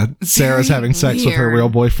Sarah's having sex with her real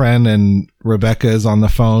boyfriend and Rebecca is on the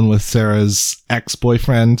phone with Sarah's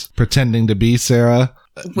ex-boyfriend pretending to be Sarah.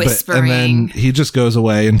 Whispering. And then he just goes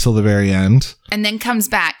away until the very end. And then comes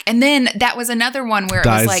back. And then that was another one where it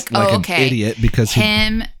was like, oh, okay. An idiot because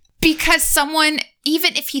because someone,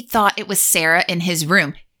 even if he thought it was Sarah in his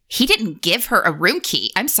room, he didn't give her a room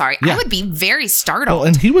key. I'm sorry. Yeah. I would be very startled. Oh,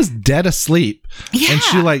 and he was dead asleep. Yeah. And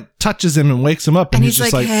she like touches him and wakes him up. And he's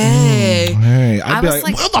just like, hey. Hey. I'd be like,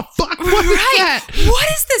 what the fuck? What is that?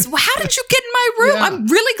 What is this? How did you get in my room? Yeah. I'm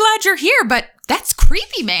really glad you're here, but that's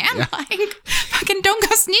creepy, man. Yeah. Like, fucking don't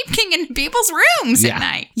go sneaking into people's rooms at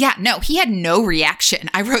night. Yeah, no, he had no reaction.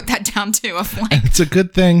 I wrote that down too. Of like, it's a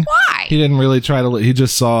good thing. Why? He didn't really try to, he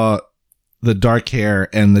just saw the dark hair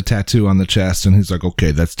and the tattoo on the chest, and he's like,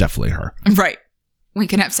 okay, that's definitely her. Right. We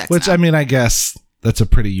can have sex Which, now. I mean, I guess that's a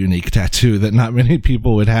pretty unique tattoo that not many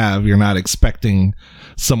people would have. You're not expecting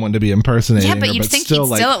someone to be impersonating her. Yeah, but you'd think he'd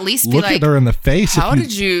still at least be look like, at her in the face. How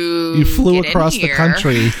did you You flew across the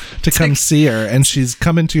country to come see her, and she's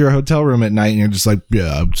coming to your hotel room at night, and you're just like,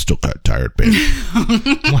 yeah, I'm still kind of tired, babe.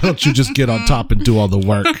 Why don't you just get on top and do all the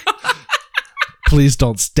work? Please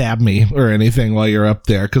don't stab me or anything while you're up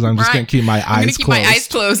there, because I'm just going to keep my eyes closed. I'm going to keep my eyes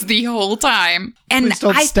closed the whole time. And please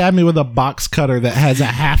don't stab me with a box cutter that has a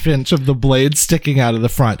 ½ inch of the blade sticking out of the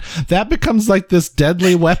front. That becomes like this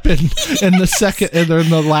deadly weapon in the second, and in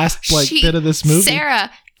the last bit of this movie.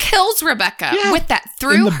 Sarah kills Rebecca with that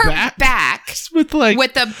through her back with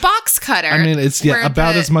a box cutter. I mean, it's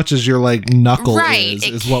about as much as your like knuckle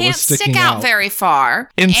is what was sticking out. It can't stick out very far.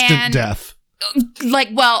 Instant death.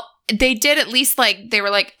 They did at least they were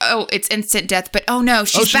like, oh, it's instant death, but oh no,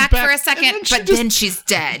 she's back for a second, then she's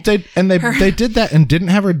dead. They did that and didn't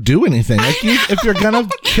have her do anything. Like if you're gonna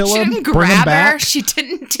kill him, bring him back. She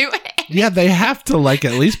didn't do it. Yeah, they have to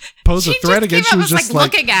at least pose a threat again. She was just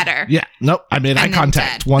looking at her. Yeah, nope. I made eye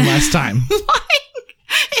contact one last time.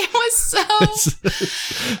 It was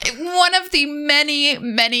So one of the many,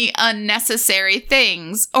 many unnecessary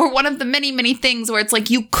things, or one of the many, many things where it's like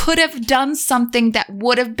you could have done something that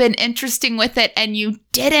would have been interesting with it and you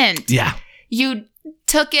didn't. Yeah. You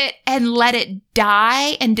took it and let it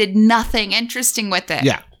die and did nothing interesting with it.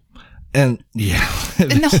 Yeah. And yeah.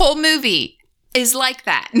 And the whole movie is like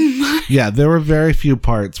that. Yeah, there were very few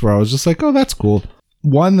parts where I was just like, oh, that's cool.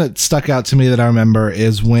 One that stuck out to me that I remember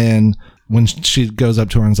is when she goes up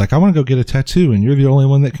to her and is like, I want to go get a tattoo and you're the only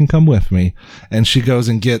one that can come with me. And she goes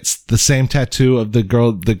and gets the same tattoo of the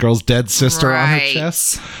girl's dead sister on her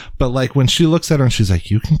chest. But like when she looks at her and she's like,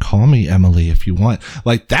 you can call me Emily if you want.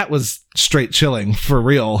 Like that was straight chilling for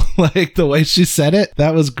real. Like the way she said it,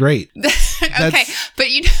 that was great. Okay, but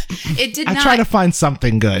it did not. I try to find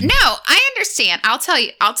something good. No, I understand. I'll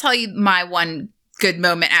tell you my one good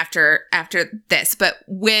moment after this. But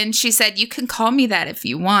when she said, you can call me that if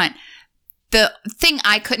you want, the thing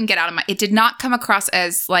I couldn't get out of it did not come across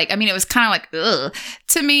as like, I mean, it was kind of like, ugh,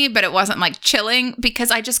 to me, but it wasn't like chilling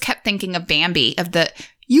because I just kept thinking of Bambi, of the,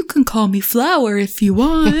 you can call me Flower if you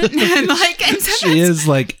want. and so she is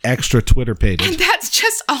like extra Twitter pated. And that's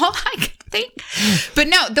just all I could think. But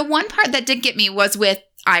no, the one part that did get me was with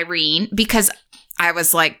Irene, because I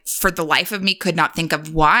was like, for the life of me, could not think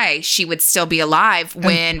of why she would still be alive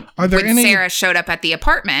when Sarah showed up at the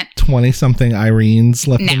apartment. 20-something Irenes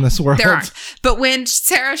left in this world? There aren't. But when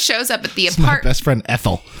Sarah shows up at the apartment. My best friend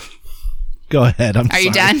Ethel. Go ahead. Are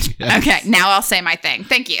you done? Yes. Okay, now I'll say my thing.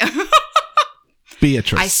 Thank you.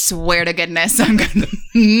 Beatrice. I swear to goodness, I'm going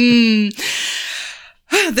to...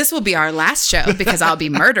 This will be our last show because I'll be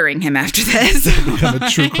murdering him after this. Become a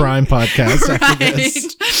true crime podcast after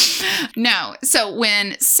this. No. So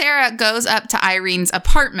when Sarah goes up to Irene's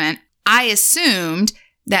apartment, I assumed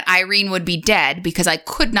that Irene would be dead because I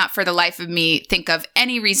could not for the life of me think of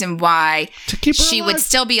any reason why she would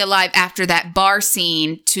still be alive after that bar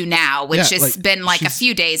scene to now, which has been like a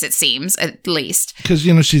few days, it seems, at least. Because,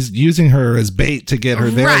 she's using her as bait to get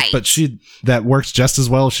her there, but that works just as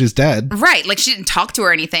well if she's dead. Right. Like she didn't talk to her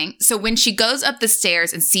or anything. So when she goes up the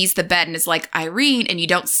stairs and sees the bed and is like, Irene, and you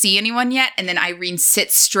don't see anyone yet, and then Irene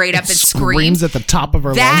sits straight up and screams at the top of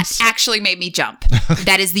her lungs. That actually made me jump.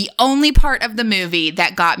 That is the only part of the movie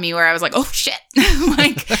that got me where I was like, oh shit.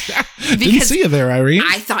 Didn't see you there, Irene.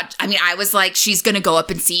 I was like, she's going to go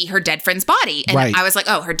up and see her dead friend's body. And I was like,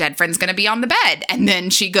 oh, her dead friend's going to be on the bed. And then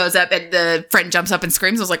she goes up and the friend jumps up and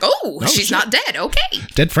screams. I was like, oh she's shit. Not dead. Okay.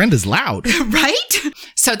 Dead friend is loud. Right?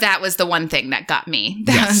 So that was the one thing that got me.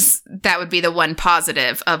 That would be the one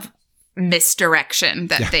positive of misdirection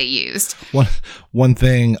that they used. One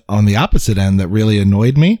thing on the opposite end that really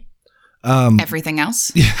annoyed me. Everything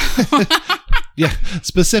else? Yeah,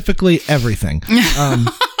 specifically everything.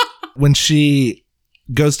 When she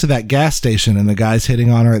goes to that gas station and the guy's hitting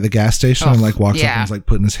on her at the gas station and like walks up and is like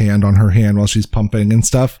putting his hand on her hand while she's pumping and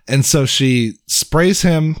stuff. And so she sprays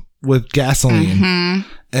him with gasoline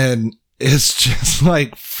and is just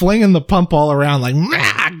like flinging the pump all around like,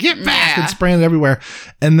 get back, and spraying it everywhere.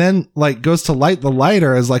 And then like goes to light the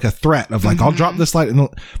lighter as like a threat of like, I'll drop this light.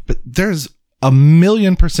 But there's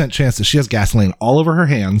 1,000,000% chance that she has gasoline all over her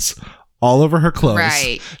hands, all over her clothes.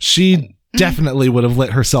 Right. She definitely would have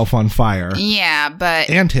lit herself on fire. Yeah, but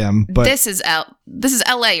and him. But this is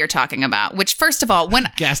LA you're talking about. Which, first of all, when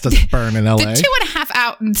gas doesn't burn in LA. The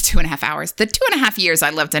 2.5 hours, the 2.5 years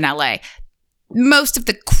I lived in LA, most of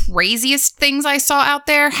the craziest things I saw out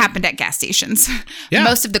there happened at gas stations. Yeah.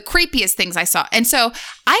 Most of the creepiest things I saw, and so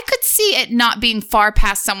I could see it not being far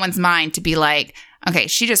past someone's mind to be like, okay,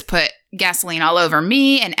 she just put gasoline all over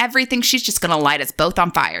me and everything. She's just going to light us both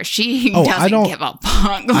on fire. She doesn't give a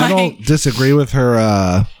fuck. I don't disagree with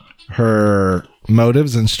her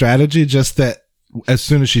motives and strategy, just that as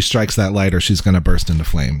soon as she strikes that lighter, she's going to burst into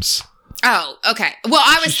flames. Oh, okay. Well,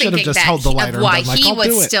 I was thinking that of why he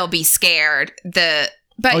would still be scared.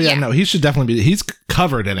 He should definitely be. He's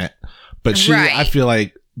covered in it. But I feel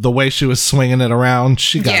like the way she was swinging it around,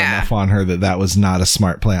 she got enough on her that was not a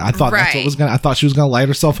smart plan. I thought that's what was I thought she was going to light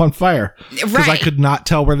herself on fire. Because I could not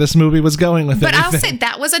tell where this movie was going with it. But I'll say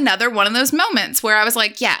that was another one of those moments where I was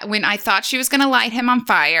like, when I thought she was going to light him on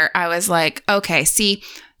fire, I was like, okay, see,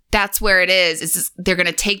 that's where it is they're going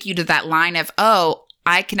to take you to that line of, oh,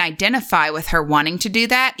 I can identify with her wanting to do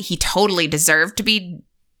that. He totally deserved to be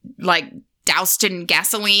like doused in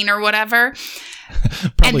gasoline or whatever.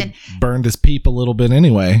 Probably burned his peep a little bit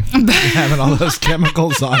anyway, having all those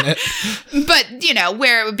chemicals on it. But,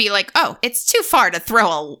 where it would be like, oh, it's too far to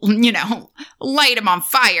throw light him on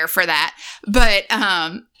fire for that. But,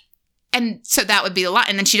 and so that would be a lot.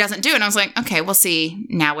 And then she doesn't do it. And I was like, okay, we'll see.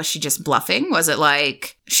 Now, was she just bluffing? Was it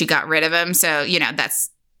like she got rid of him? So,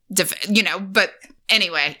 but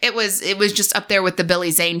anyway, it was just up there with the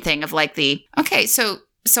Billy Zane thing of like so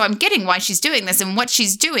I'm getting why she's doing this, and what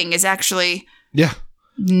she's doing is actually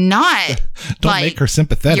not don't make her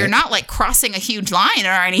sympathetic. You're not like crossing a huge line or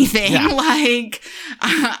anything. Yeah. Like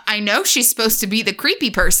I know she's supposed to be the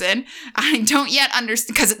creepy person. I don't yet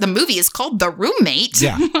understand, because the movie is called The Roommate.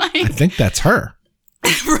 Yeah, I think that's her.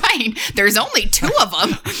 Right. There's only 2 of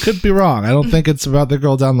them. Could be wrong. I don't think it's about the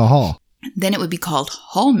girl down the hall. Then it would be called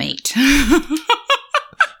Hallmate.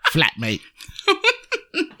 Flatmate.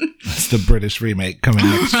 That's the British remake coming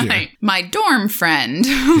next year. My dorm friend.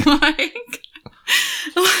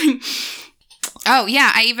 Oh,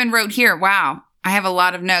 yeah. I even wrote here. Wow. I have a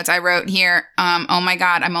lot of notes. I wrote here, oh my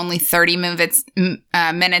God, I'm only 30 minutes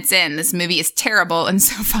in. This movie is terrible and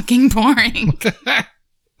so fucking boring.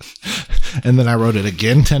 And then I wrote it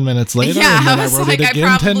again 10 minutes later. Yeah, and then I wrote it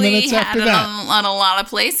again 10 minutes after that. On a lot of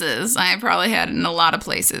places. I probably had it in a lot of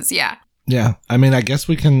places. Yeah. Yeah. I mean, I guess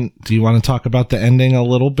we can. Do you want to talk about the ending a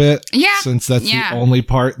little bit? Yeah. Since that's the only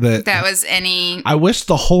part that was any. I wish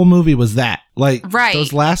the whole movie was that. Like, right.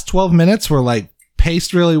 Those last 12 minutes were like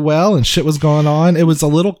paced really well and shit was going on. It was a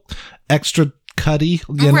little extra cutty,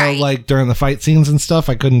 you know, like during the fight scenes and stuff.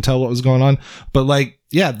 I couldn't tell what was going on. But like,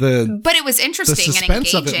 yeah, but it was interesting. The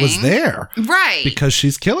suspense and engaging. of it was there. Right. Because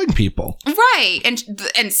she's killing people. Right.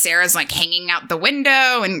 And Sarah's like hanging out the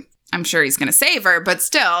window, and I'm sure he's going to save her, but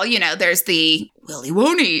still, you know, there's the will he,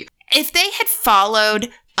 won't he? If they had followed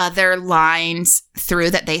other lines through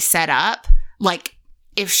that they set up, like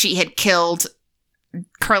if she had killed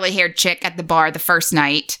curly-haired chick at the bar the first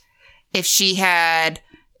night, if she had,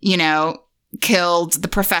 you know, killed the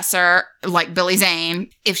professor like Billy Zane,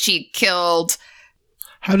 if she killed...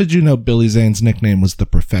 How did you know Billy Zane's nickname was the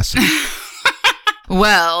Professor?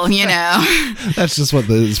 Well, you know. That's just what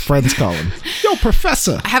his friends call him. Yo,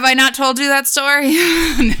 Professor. Have I not told you that story?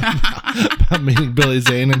 About meeting Billy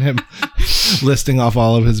Zane and him listing off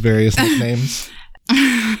all of his various nicknames.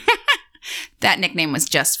 That nickname was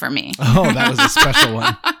just for me. Oh, that was a special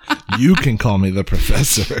one. You can call me the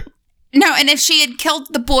Professor. No, and if she had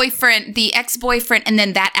killed the boyfriend, the ex-boyfriend, and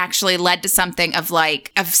then that actually led to something of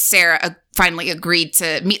Sarah finally agreed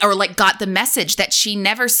to meet, or like got the message that she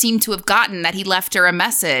never seemed to have gotten, that he left her a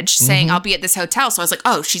message saying, I'll be at this hotel. So I was like,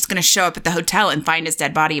 oh, she's going to show up at the hotel and find his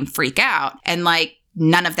dead body and freak out. And like,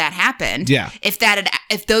 none of that happened. Yeah.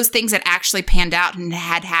 If those things had actually panned out and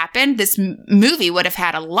had happened, this movie would have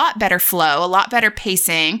had a lot better flow, a lot better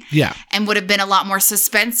pacing. Yeah. And would have been a lot more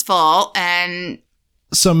suspenseful and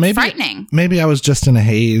frightening. Maybe I was just in a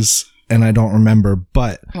haze and I don't remember,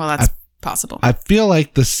 but well, that's possible. I feel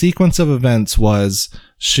like the sequence of events was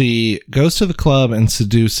she goes to the club and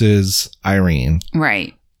seduces Irene.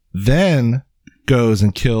 Right. Then goes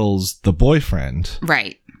and kills the boyfriend.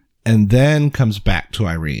 Right. And then comes back to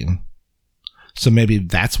Irene. So maybe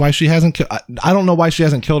that's why she hasn't killed. I don't know why she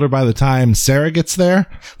hasn't killed her by the time Sarah gets there.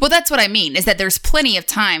 Well, that's what I mean, is that there's plenty of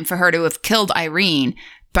time for her to have killed Irene.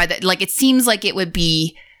 It seems like it would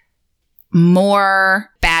be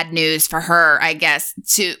more bad news for her, I guess,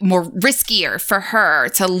 more riskier for her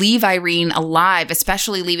to leave Irene alive,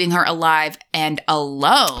 especially leaving her alive and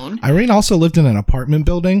alone. Irene also lived in an apartment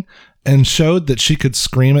building and showed that she could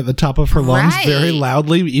scream at the top of her lungs very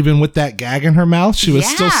loudly, even with that gag in her mouth. She was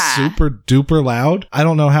still super duper loud. I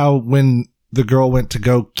don't know how when the girl went to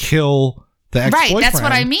go kill the ex-boyfriend. Right, that's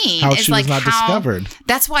what I mean. How she was not discovered.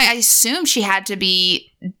 That's why I assume she had to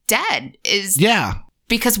be dead. Yeah.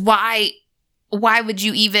 Because why would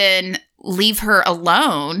you even leave her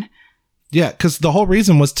alone? Yeah, because the whole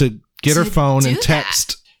reason was to get her phone and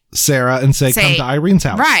text Sarah and say, come to Irene's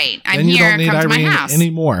house. Right. I'm here. You don't need Irene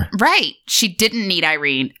anymore. Right. She didn't need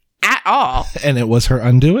Irene at all. And it was her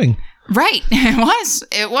undoing. Right.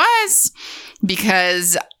 It was.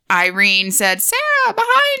 Because Irene said, Sarah,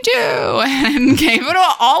 behind you, and gave it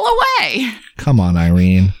all away. Come on,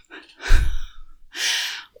 Irene.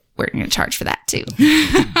 We're going to charge for that, too.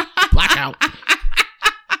 Blackout. They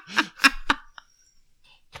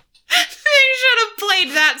should have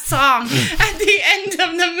played that song at the end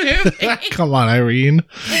of the movie. Come on, Irene.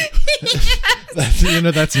 Yes.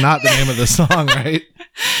 That's not the name of the song, right?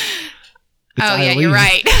 It's Eileen. Yeah, you're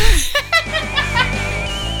right.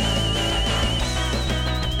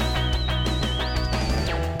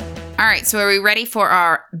 All right, so are we ready for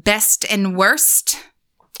our best and worst?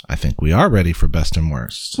 I think we are ready for best and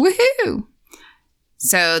worst. Woohoo!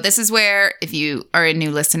 So this is where, if you are a new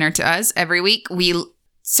listener to us, every week we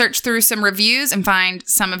search through some reviews and find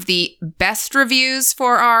some of the best reviews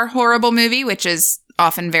for our horrible movie, which is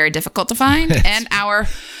often very difficult to find, and our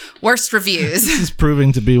Worst reviews. This is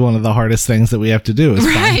proving to be one of the hardest things that we have to do is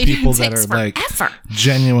find people that are like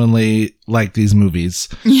genuinely like these movies.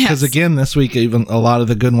 Because again, this week, even a lot of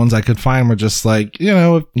the good ones I could find were just like, you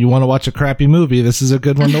know, if you want to watch a crappy movie, this is a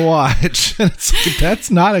good one to watch. It's like,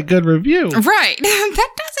 that's not a good review. Right. That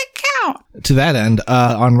doesn't count. To that end,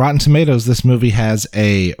 on Rotten Tomatoes, this movie has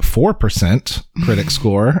a 4% critic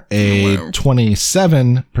score, a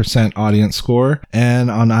 27% audience score, and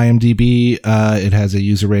on IMDb, it has a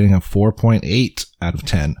user rating of 4.8 out of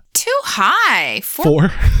 10. Too high.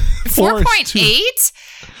 4.8?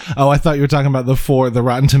 Oh, I thought you were talking about the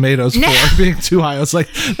Rotten Tomatoes 4 being too high. I was like,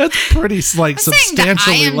 that's pretty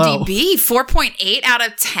substantially low. IMDb 4.8 out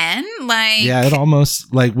of 10. Like, yeah, it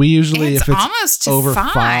almost like we usually if it's almost over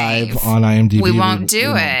 5 on IMDb, we won't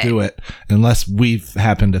do it unless we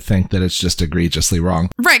happen to think that it's just egregiously wrong.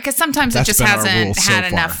 Right, because sometimes it just hasn't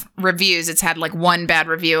had enough reviews. It's had like one bad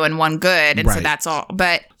review and one good, and so that's all.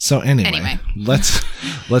 But so anyway.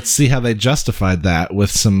 let's see how they justified that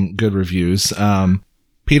with some good reviews.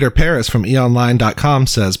 Peter Paris from eonline.com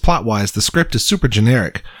says, plot-wise, the script is super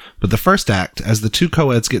generic, but the first act, as the two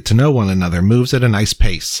co-eds get to know one another, moves at a nice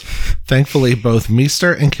pace. Thankfully, both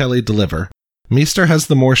Meester and Kelly deliver. Meester has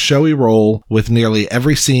the more showy role, with nearly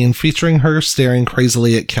every scene featuring her staring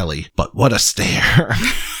crazily at Kelly. But what a stare!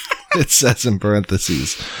 It says in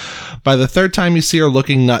parentheses. By the third time you see her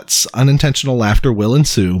looking nuts, unintentional laughter will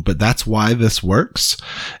ensue, but that's why this works.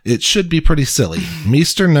 It should be pretty silly.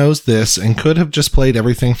 Meester knows this and could have just played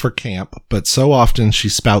everything for camp, but so often she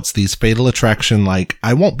spouts these fatal attraction like,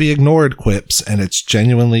 I won't be ignored quips, and it's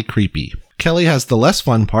genuinely creepy. Kelly has the less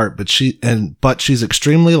fun part, but she's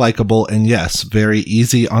extremely likable and yes, very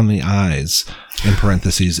easy on the eyes. In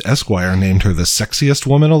parentheses, Esquire named her the sexiest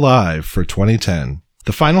woman alive for 2010.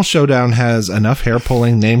 The final showdown has enough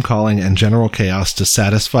hair-pulling, name-calling, and general chaos to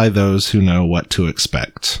satisfy those who know what to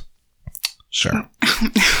expect. Sure.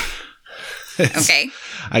 Okay.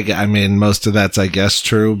 I mean, most of that's, I guess,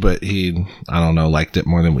 true, but he, I don't know, liked it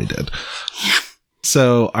more than we did. Yeah.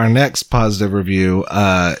 So our next positive review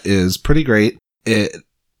is pretty great. It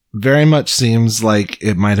very much seems like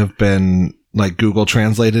it might have been like Google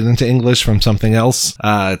translated into English from something else.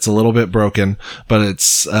 It's a little bit broken, but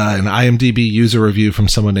it's an IMDb user review from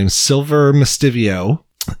someone named Silver Mistivio,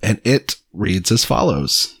 and it reads as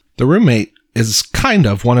follows. The Roommate is kind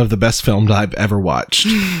of one of the best films I've ever watched.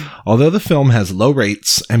 Although the film has low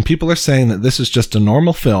rates, and people are saying that this is just a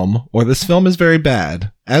normal film, or this film is very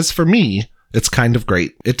bad, as for me, it's kind of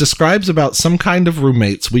great. It describes about some kind of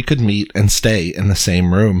roommates we could meet and stay in the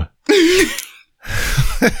same room.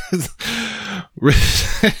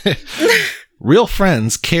 Real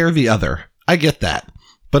friends care the other. I get that.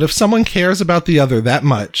 But if someone cares about the other that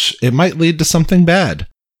much, it might lead to something bad.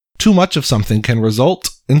 Too much of something can result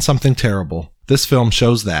in something terrible. This film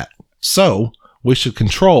shows that. So, we should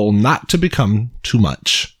control not to become too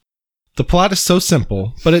much. The plot is so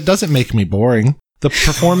simple, but it doesn't make me boring. The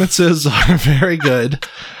performances are very good.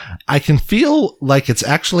 I can feel like it's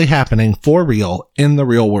actually happening for real in the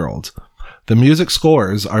real world. The music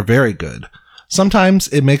scores are very good. Sometimes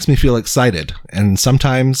it makes me feel excited, and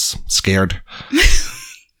sometimes scared.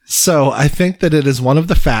 So I think that it is one of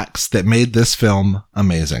the facts that made this film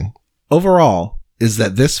amazing. Overall, is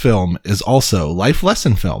that this film is also life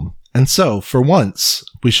lesson film, and so, for once,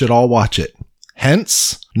 we should all watch it.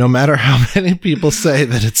 Hence, no matter how many people say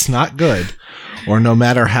that it's not good, or no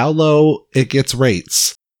matter how low it gets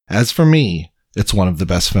rates, as for me, it's one of the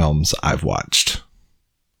best films I've watched.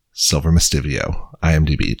 Silver Mistivio,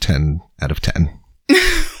 IMDb, 10 out of 10.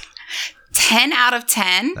 10 out of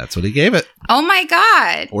 10? That's what he gave it. Oh my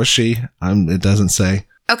God. Or she. It doesn't say.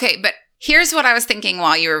 Okay, but here's what I was thinking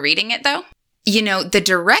while you were reading it, though. You know, the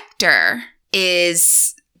director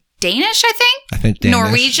is Danish, I think? I think Danish.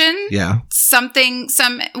 Norwegian? Yeah.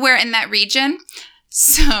 Somewhere in that region.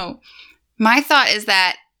 So, my thought is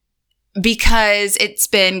that because it's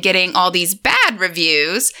been getting all these bad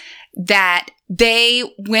reviews, that they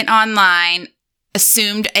went online,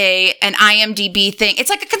 assumed an IMDb thing. It's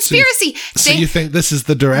like a conspiracy. So you think this is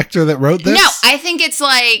the director that wrote this? No, I think it's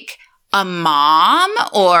like a mom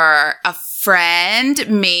or a friend,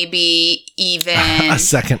 maybe even a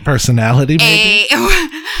second personality, maybe?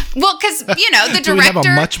 Well, because, you know, the director... Do we have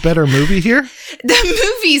a much better movie here?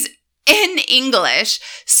 The movie's in English.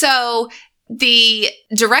 So the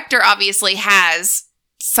director obviously has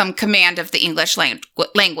some command of the English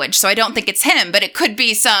language. So I don't think it's him, but it could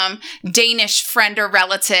be some Danish friend or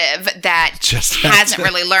relative that just hasn't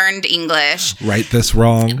really learned English. Right this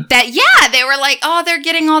wrong. They were like, oh, they're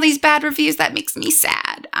getting all these bad reviews. That makes me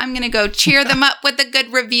sad. I'm going to go cheer them up with a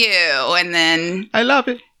good review. And then... I love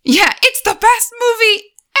it. Yeah, it's the best movie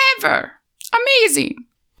ever. Amazing.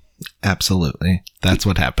 Absolutely. That's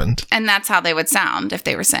what happened. And that's how they would sound if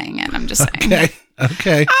they were saying it. I'm just saying.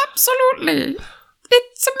 Okay. Absolutely.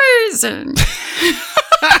 It's amazing.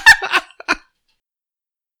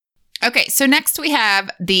 Okay, so next we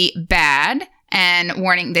have the bad. And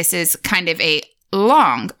warning, this is kind of a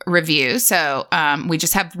long review. So we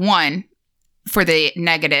just have one for the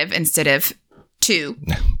negative instead of two.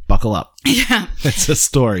 Buckle up. Yeah. It's a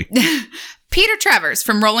story. Peter Travers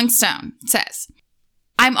from Rolling Stone says,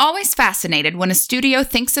 I'm always fascinated when a studio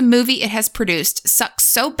thinks a movie it has produced sucks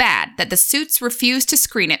so bad that the suits refuse to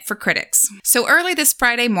screen it for critics. So early this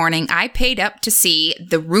Friday morning, I paid up to see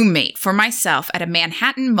The Roommate for myself at a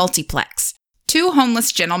Manhattan multiplex. Two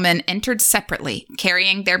homeless gentlemen entered separately,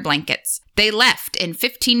 carrying their blankets. They left in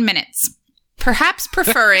 15 minutes, perhaps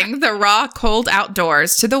preferring the raw, cold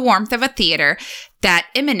outdoors to the warmth of a theater that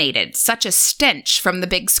emanated such a stench from the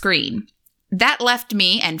big screen. That left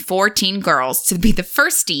me and 4 teen girls to be the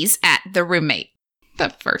firsties at The Roommate.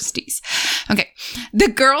 The firsties. Okay. The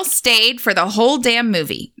girls stayed for the whole damn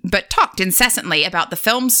movie, but talked incessantly about the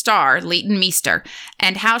film's star, Leighton Meester,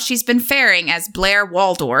 and how she's been faring as Blair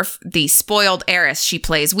Waldorf, the spoiled heiress she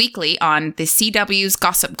plays weekly on the CW's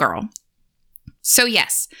Gossip Girl. So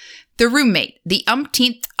yes, The Roommate, the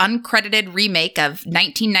umpteenth uncredited remake of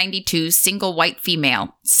 1992's Single White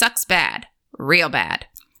Female, sucks bad. Real bad.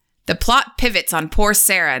 The plot pivots on poor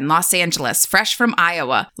Sarah in Los Angeles, fresh from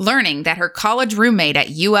Iowa, learning that her college roommate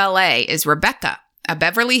at ULA is Rebecca, a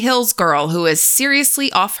Beverly Hills girl who is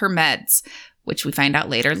seriously off her meds, which we find out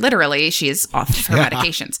later, literally, she is off her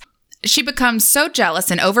medications. She becomes so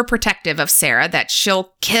jealous and overprotective of Sarah that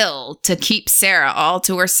she'll kill to keep Sarah all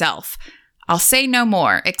to herself. I'll say no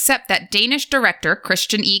more, except that Danish director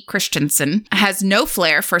Christian E. Christensen has no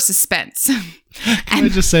flair for suspense. Can I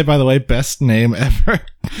just say, by the way, best name ever?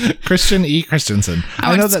 Christian E. Christensen.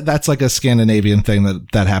 I know that that's like a Scandinavian thing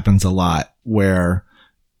that happens a lot, where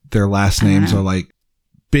their last names are like,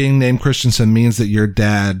 being named Christensen means that your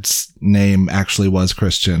dad's name actually was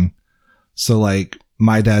Christian. So like,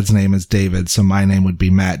 my dad's name is David, so my name would be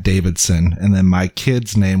Matt Davidson, and then my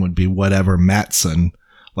kid's name would be whatever Mattson.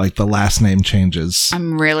 Like, the last name changes.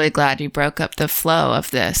 I'm really glad you broke up the flow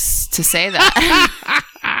of this to say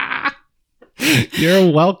that. You're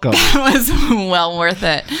welcome. That was well worth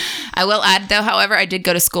it. I will add, though, however, I did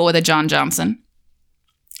go to school with a John Johnson.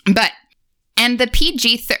 And the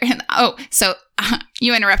PG-13... Oh, so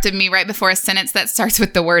you interrupted me right before a sentence that starts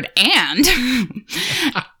with the word and.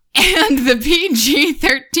 And the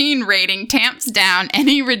PG-13 rating tamps down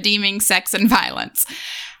any redeeming sex and violence.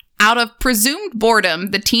 Out of presumed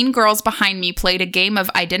boredom, the teen girls behind me played a game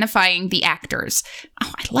of identifying the actors.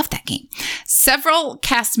 Oh, I love that game. Several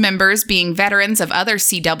cast members being veterans of other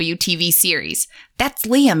CW TV series. That's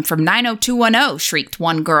Liam from 90210, shrieked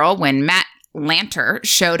one girl when Matt Lanter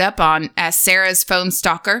showed up as Sarah's phone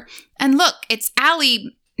stalker. And look, it's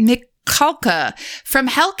Allie Mikulka from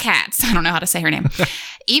Hellcats. I don't know how to say her name.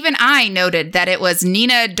 Even I noted that it was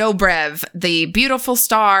Nina Dobrev, the beautiful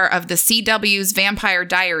star of the CW's Vampire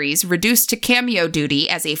Diaries, reduced to cameo duty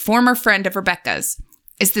as a former friend of Rebecca's.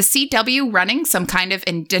 Is the CW running some kind of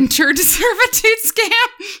indentured servitude scam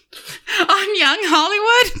on young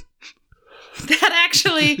Hollywood? That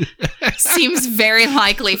actually seems very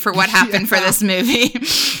likely for what happened for this movie.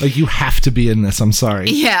 Like, you have to be in this. I'm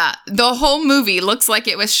sorry. Yeah. The whole movie looks like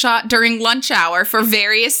it was shot during lunch hour for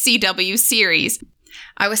various CW series.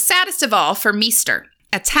 I was saddest of all for Meester,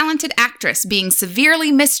 a talented actress being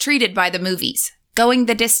severely mistreated by the movies, going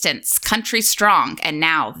the distance, country strong, and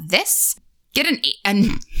now this? Get a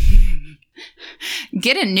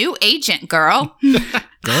new agent, girl.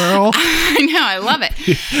 Girl. I know, I love it.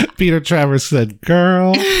 Peter Travers said,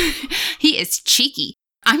 girl. He is cheeky.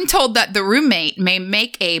 I'm told that The Roommate may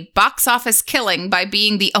make a box office killing by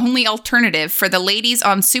being the only alternative for the ladies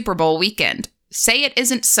on Super Bowl weekend. Say it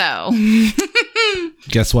isn't so.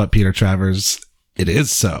 Guess what, Peter Travers? It is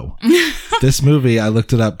so. This movie, I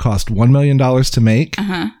looked it up, cost $1 million to make.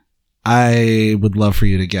 Uh-huh. I would love for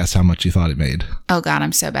you to guess how much you thought it made. Oh, God,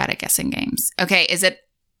 I'm so bad at guessing games. Okay, is it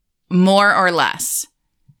more or less?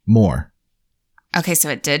 More. Okay, so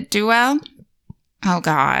it did do well? Oh,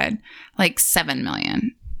 God. Like $7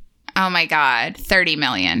 million. Oh, my God. $30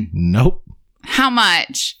 million. Nope. How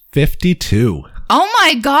much? 52. Oh,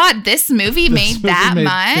 my God. This movie made that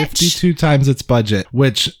much? 52 times its budget,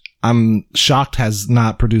 which I'm shocked has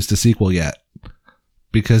not produced a sequel yet.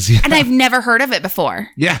 Because and I've never heard of it before.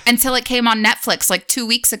 Yeah. Until it came on Netflix like 2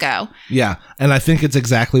 weeks ago. Yeah. And I think it's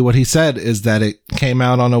exactly what he said, is that it came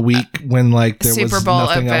out on a week when like there Super was Bowl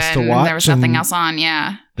nothing open, else to watch. There was nothing else on,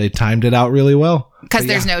 yeah. They timed it out really well. Because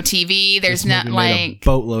there's no TV. There's not a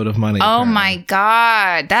boatload of money. Oh my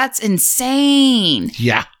God. That's insane.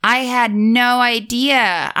 Yeah. I had no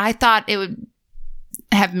idea. I thought it would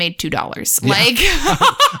have made $2. Yeah.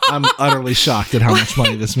 I'm utterly shocked at how much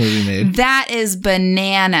money this movie made. That is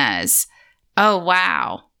bananas. Oh,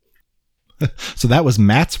 wow. So that was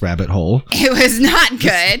Matt's rabbit hole. It was not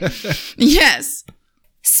good. Yes.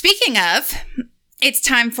 Speaking of, it's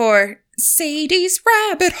time for Sadie's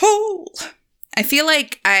rabbit hole. I feel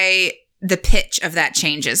like the pitch of that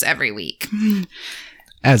changes every week.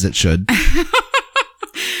 As it should.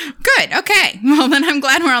 Good. Okay. Well, then I'm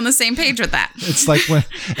glad we're on the same page with that. It's like when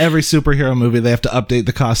every superhero movie, they have to update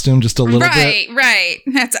the costume just a little bit. Right.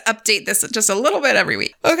 I have to update this just a little bit every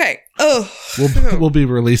week. Okay. Oh. We'll be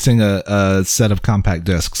releasing a set of compact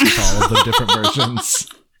discs with all of the different versions.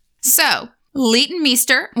 So, Leighton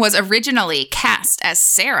Meester was originally cast as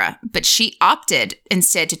Sarah, but she opted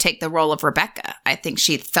instead to take the role of Rebecca. I think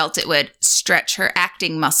she felt it would stretch her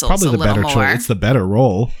acting muscles Probably a the little better more. choice. It's the better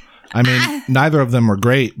role. I mean, neither of them were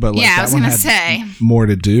great, but like that one had more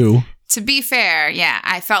to do. To be fair, yeah,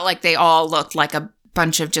 I felt like they all looked like a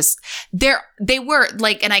bunch of just they were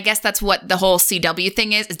like, and I guess that's what the whole CW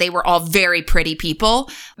thing is they were all very pretty people,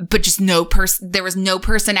 but just there was no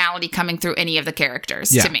personality coming through any of the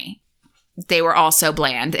characters to me. They were all so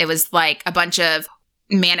bland. It was like a bunch of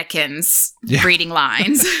mannequins reading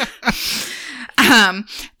lines.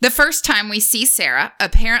 The first time we see Sarah,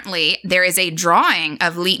 apparently there is a drawing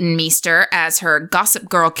of Leighton Meester as her Gossip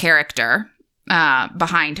Girl character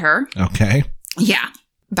behind her. Okay. Yeah.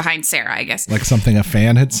 Behind Sarah, I guess. Like something a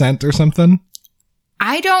fan had sent or something?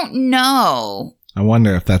 I don't know. I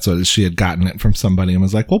wonder if that's what she had gotten it from somebody and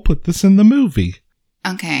was like, we'll put this in the movie.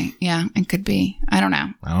 Okay. Yeah, it could be. I don't know.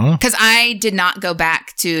 I Because I did not go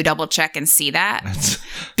back to double check and see that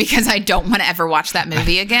because I don't want to ever watch that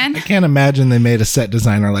movie again. I can't imagine they made a set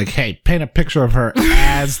designer like, hey, paint a picture of her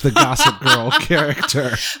as the Gossip Girl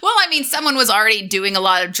character. Well, I mean, someone was already doing a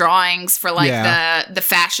lot of drawings for like the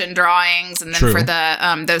fashion drawings and then for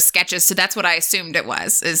the those sketches. So that's what I assumed it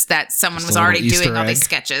was, is that someone was already doing all these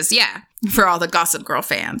sketches. Yeah. For all the Gossip Girl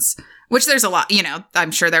fans. Which there's a lot,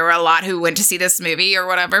 I'm sure there were a lot who went to see this movie or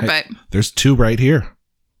whatever, but... There's 2 right here.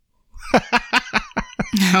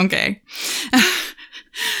 Okay.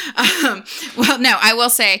 Well, no, I will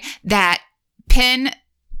say that Penn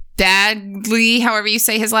Badgley, however you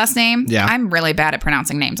say his last name. Yeah. I'm really bad at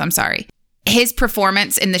pronouncing names. I'm sorry. His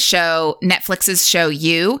performance in the show, Netflix's show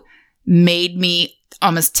You, made me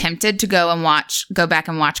almost tempted to go back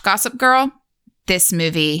and watch Gossip Girl. This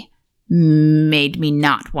movie made me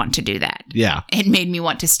not want to do that. Yeah. It made me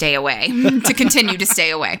want to stay away, to continue to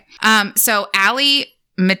stay away. So Allie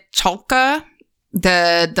Michalka,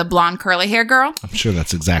 the blonde curly hair girl. I'm sure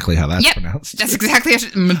that's exactly how that's pronounced. That's exactly how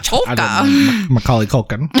Michalka. I don't know. Macaulay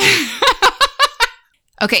Culkin.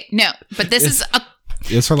 Okay, no, but this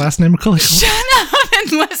is her last name Macaulay Culkin? Shut up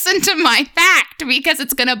and listen to my fact because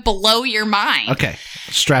it's going to blow your mind. Okay,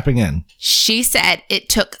 strapping in. She said it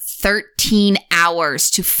took 13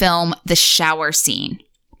 hours to film the shower scene.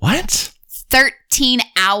 What? 13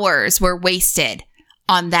 hours were wasted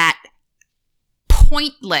on that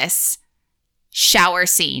pointless shower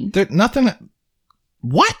scene.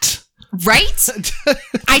 What? Right?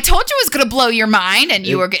 I told you it was going to blow your mind and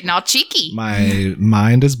you were getting all cheeky. My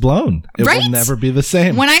mind is blown. It will never be the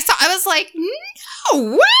same. When I was like,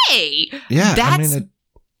 no way. Yeah, that's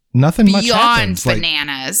nothing much happens. Beyond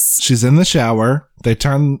bananas. Like, she's in the shower. They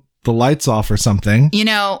turn the lights off or something.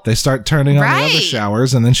 They start turning on the other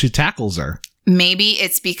showers and then she tackles her. Maybe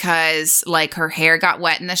it's because like her hair got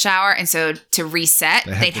wet in the shower, and so to reset,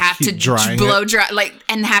 they'd have to blow dry,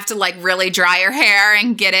 and have to really dry her hair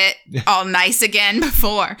and get it all nice again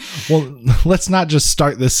before. Well, let's not just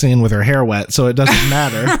start this scene with her hair wet, so it doesn't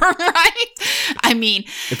matter, right? I mean,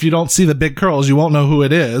 if you don't see the big curls, you won't know who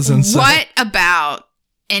it is. And so, what about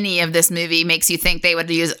any of this movie makes you think they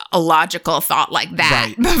would use a logical thought like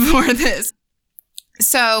that before this?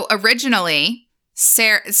 So originally,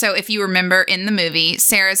 Sarah, so if you remember in the movie,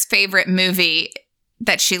 Sarah's favorite movie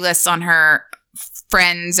that she lists on her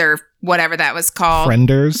Friends or whatever that was called.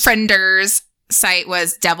 Frienders site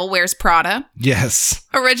was Devil Wears Prada. Yes.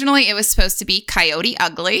 Originally, it was supposed to be Coyote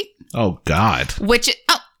Ugly. Oh, God.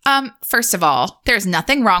 First of all, there's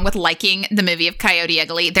nothing wrong with liking the movie of Coyote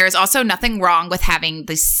Ugly. There's also nothing wrong with having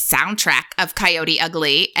the soundtrack of Coyote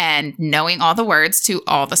Ugly and knowing all the words to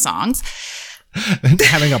all the songs. And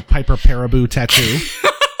having a Piper Paraboo tattoo.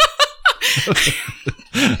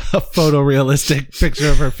 A photorealistic picture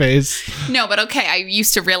of her face. No, but okay. I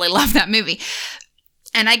used to really love that movie.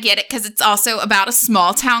 And I get it because it's also about a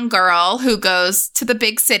small town girl who goes to the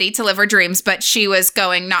big city to live her dreams, but she was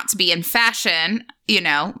going not to be in fashion, you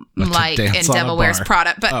know, like in Devil Wears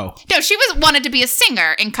Prada. But no, she wanted to be a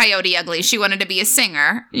singer in Coyote Ugly. She wanted to be a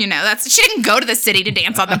singer. You know, she didn't go to the city to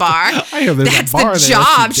dance on the bar. That's the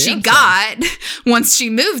job she got once she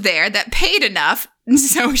moved there that paid enough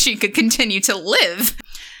so she could continue to live.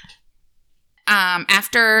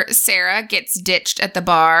 After Sarah gets ditched at the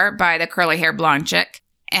bar by the curly hair blonde chick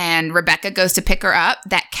and Rebecca goes to pick her up,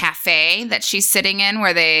 that cafe that she's sitting in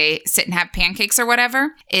where they sit and have pancakes or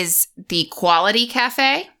whatever is the Quality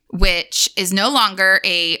Cafe, which is no longer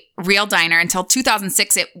a real diner. Until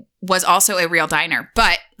 2006, it was also a real diner.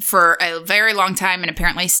 But for a very long time, and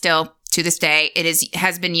apparently still to this day,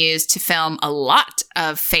 has been used to film a lot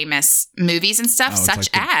of famous movies and stuff, such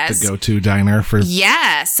as the go-to diner for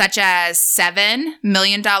such as $7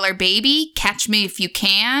 Million Baby, Catch Me If You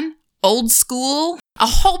Can, Old School, a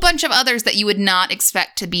whole bunch of others that you would not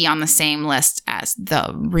expect to be on the same list as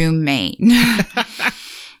The Roommate.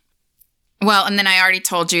 Well, and then I already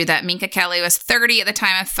told you that Minka Kelly was 30 at the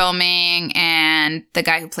time of filming, and the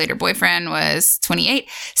guy who played her boyfriend was 28.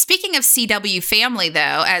 Speaking of CW family,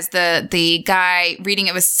 though, as the guy reading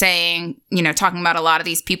it was saying, you know, talking about a lot of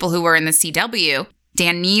these people who were in the CW,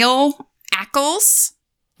 Danielle Ackles,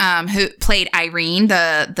 who played Irene,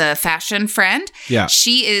 the fashion friend. Yeah.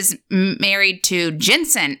 She is married to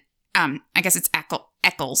Jensen. I guess it's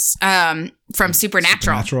Eccles from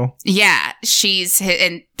Supernatural. Yeah,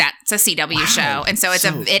 and that's a CW show, and so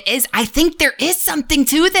it is. I think there is something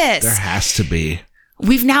to this. There has to be.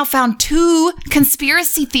 We've now found 2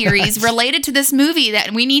 conspiracy theories related to this movie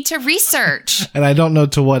that we need to research. And I don't know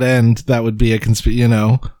to what end that would be a conspiracy. You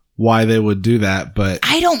know why they would do that, but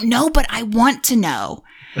I don't know. But I want to know.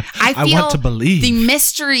 I want to believe the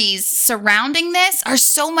mysteries surrounding this are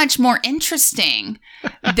so much more interesting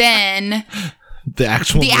than the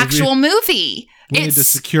actual movie. We need to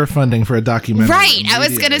secure funding for a documentary. Right. I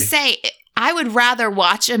was going to say, I would rather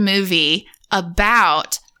watch a movie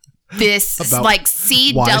about this like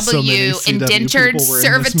CW indentured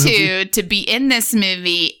servitude to be in this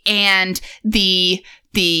movie, and the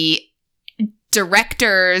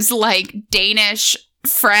director's like Danish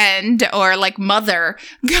friend or like mother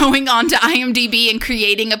going on to IMDb and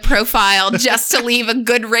creating a profile just to leave a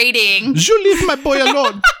good rating. Je leave my boy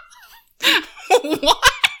alone.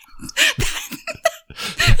 What?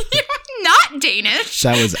 You're not Danish.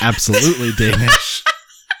 That was absolutely Danish.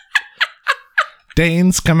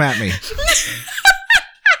 Danes, come at me.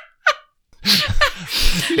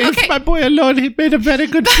 Leave my boy alone. He made a very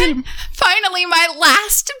good film. Finally, my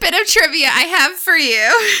last bit of trivia I have for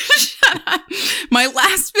you. Shut up. My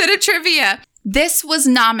last bit of trivia. This was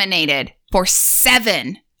nominated for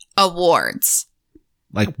 7 awards.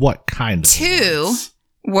 Like what kind of 2 awards?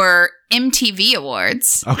 Were MTV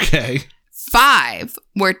Awards. Okay. 5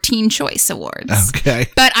 were Teen Choice Awards. Okay.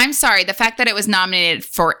 But I'm sorry, the fact that it was nominated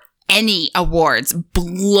for any awards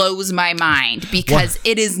blows my mind because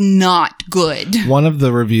it is not good. One of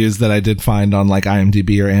the reviews that I did find on like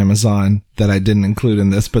IMDb or Amazon that I didn't include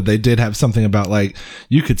in this, but they did have something about like,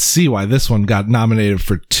 you could see why this one got nominated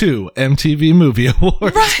for 2 MTV Movie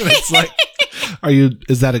Awards. Right. And it's like,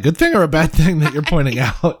 is that a good thing or a bad thing that you're pointing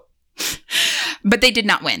out? But they did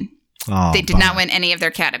not win. Oh, they did not win any of their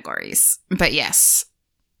categories. But yes,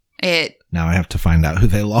 now I have to find out who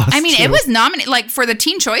they lost. I mean, it was nominated, like for the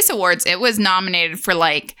Teen Choice Awards, it was nominated for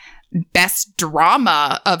like Best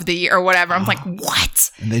Drama of the Year or whatever. I'm like, what?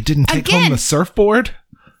 And they didn't take home the surfboard?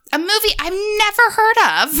 A movie I've never heard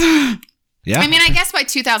of. Yeah. I mean, I guess by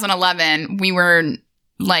 2011, we were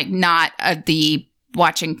like not at the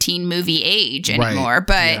watching teen movie age anymore, right.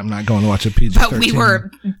 But yeah, I'm not going to watch a PG-13 but we were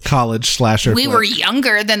college slasher. We were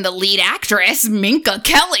younger than the lead actress, Minka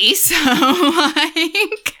Kelly, so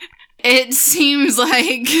like it seems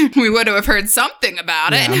like we would have heard something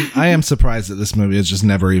about it. I am surprised that this movie has just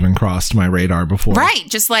never even crossed my radar before. Right,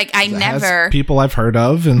 just like I never people I've heard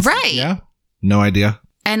of and right. Yeah, no idea.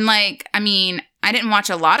 And like, I mean, I didn't watch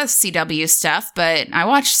a lot of CW stuff, but I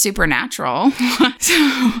watched Supernatural. So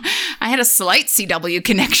I had a slight CW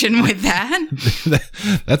connection with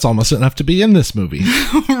that. That's almost enough to be in this movie.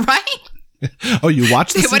 Right? Oh, you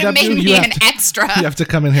watched the CW? It would have made me an extra. You have to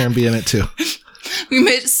come in here and be in it too. We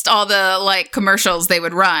missed all the like commercials they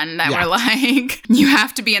would run that were like, you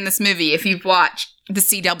have to be in this movie if you've watched the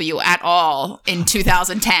CW at all in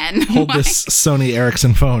 2010. Hold this Sony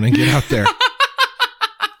Ericsson phone and get out there.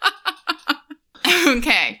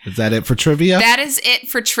 Okay. Is that it for trivia? That is it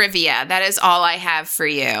for trivia. That is all I have for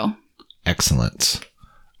you. Excellent.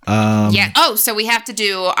 Yeah. Oh, so we have to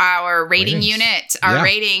do our rating Ratings. unit, our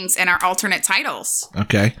ratings, and our alternate titles.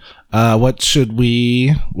 Okay. Let's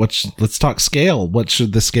talk scale. What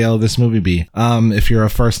should the scale of this movie be? If you're a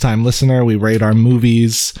first time listener, we rate our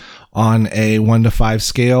movies on a 1 to 5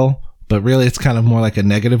 scale, but really it's kind of more like a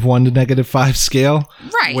 -1 to -5 scale.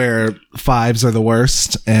 Right. Where 5s are the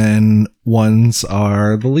worst and 1s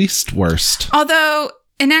are the least worst. Although,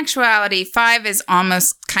 in actuality, 5 is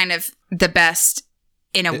almost kind of the best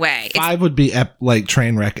in a way. 5 would be like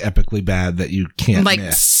train wreck epically bad that you can't like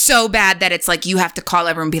miss. so bad that it's like you have to call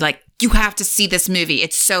everyone and be like, you have to see this movie.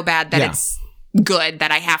 It's so bad that it's good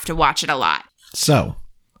that I have to watch it a lot. So,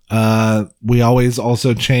 we always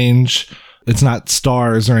also change. It's not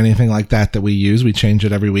stars or anything like that we use. We change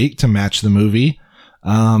it every week to match the movie.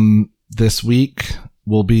 This week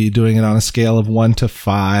we'll be doing it on a scale of 1 to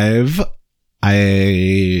 5.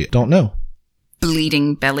 I don't know.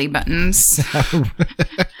 Bleeding belly buttons.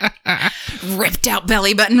 Ripped out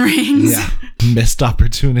belly button rings. Yeah. Missed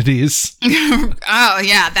opportunities. Oh,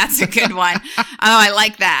 yeah, that's a good one. Oh, I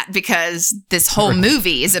like that because this whole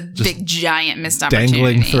movie is a big, giant missed opportunity.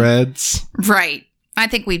 Dangling threads. Right. I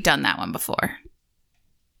think we've done that one before.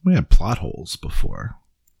 We had plot holes before.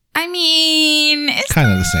 I mean, it's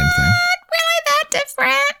kind of the same thing. Really that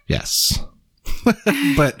different? Yes.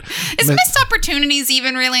 But is missed opportunities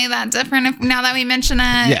even really that different now that we mention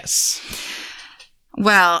it? Yes.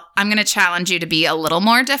 Well, I'm going to challenge you to be a little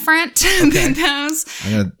more different than those.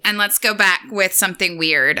 And let's go back with something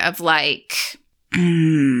weird of like,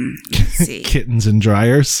 let's see. Kittens and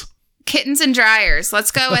dryers. Kittens and dryers. Let's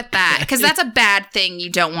go with that. Because that's a bad thing you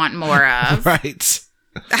don't want more of. Right.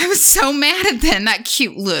 I was so mad at them. That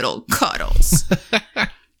cute little cuddles.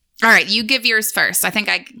 All right, you give yours first. I think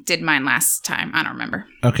I did mine last time. I don't remember.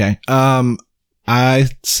 Okay. I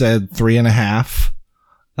said 3.5.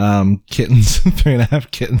 Kittens,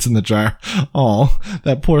 3.5 kittens in the dryer. Oh,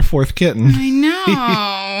 that poor fourth kitten. I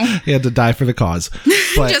know. He had to die for the cause.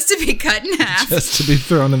 But just to be cut in half. Just to be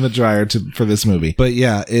thrown in the dryer for this movie. But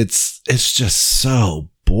yeah, it's just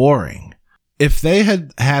so boring. If they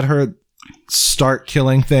had her start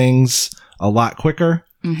killing things a lot quicker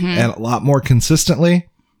and a lot more consistently,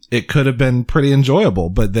 it could have been pretty enjoyable,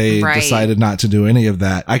 but they decided not to do any of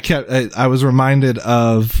that. I was reminded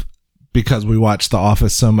of, because we watched The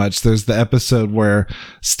Office so much, there's the episode where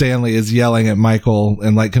Stanley is yelling at Michael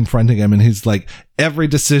and like confronting him, and he's like, every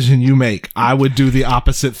decision you make, I would do the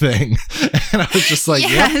opposite thing. And I was just like,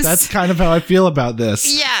 yep, that's kind of how I feel about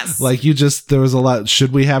this. Yes. Like there was a lot,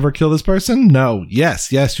 should we have her kill this person? No.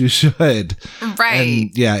 Yes, you should. Right.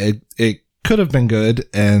 And yeah, it could have been good,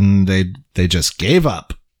 and they just gave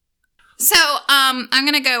up. So, I'm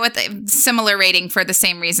going to go with a similar rating for the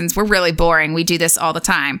same reasons. We're really boring. We do this all the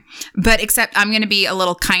time. But except I'm going to be a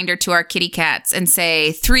little kinder to our kitty cats and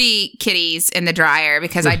say 3 kitties in the dryer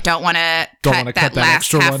because I don't want to cut that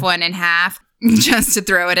last half one in half just to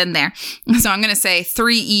throw it in there. So I'm going to say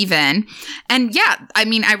 3 even. And yeah, I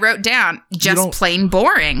mean, I wrote down just plain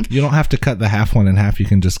boring. You don't have to cut the half one in half. You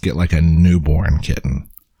can just get like a newborn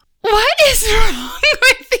kitten. What is wrong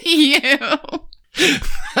with you?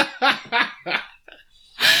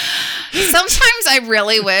 Sometimes I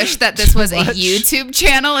really wish that this was a YouTube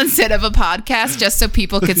channel instead of a podcast, just so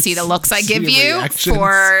people could see the looks I give you reactions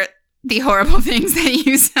for the horrible things that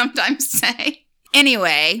you sometimes say.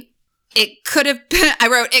 Anyway, it could have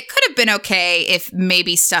been okay if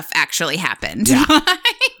maybe stuff actually happened. Yeah.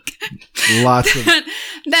 Lots of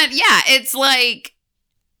it's like,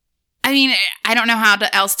 I mean, I don't know how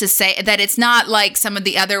else to say that. It's not like some of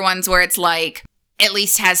the other ones where it's like, at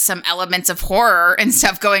least has some elements of horror and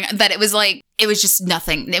stuff going on, that it was just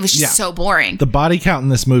nothing. It was just so boring. The body count in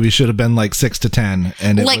this movie should have been like 6 to 10,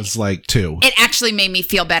 and it was like 2. It actually made me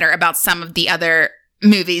feel better about some of the other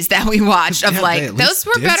movies that we watched of like, those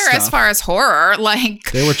were better as far as horror.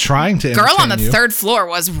 Like, they were trying to Girl on the Third Floor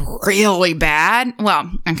was really bad.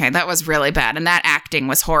 Well, okay, that was really bad. And that acting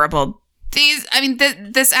was horrible.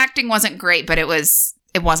 This acting wasn't great, but it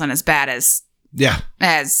wasn't as bad as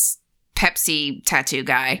Pepsi tattoo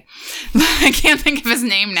guy. I can't think of his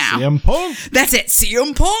name now. CM Punk. That's it,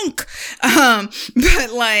 CM Punk.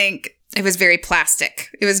 But like, it was very plastic.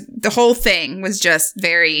 The whole thing was just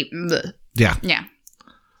very bleh. Yeah.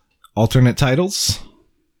 Alternate titles?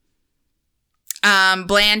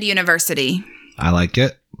 Bland University. I like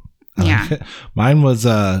it. Yeah. Mine was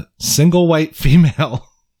a single white female.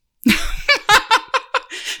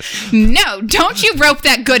 No, don't you rope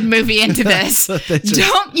that good movie into this.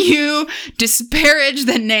 Don't you disparage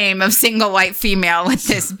the name of single white female with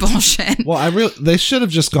this bullshit. Well, they should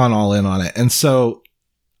have just gone all in on it. And so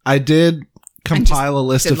I did compile a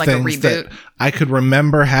list of like things that I could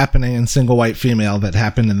remember happening in Single White Female that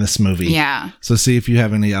happened in this movie. Yeah. So see if you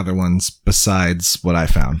have any other ones besides what I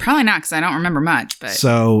found. Probably not, because I don't remember much. But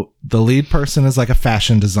so the lead person is like a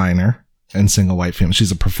fashion designer in Single White Female.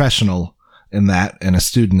 She's a professional in that and a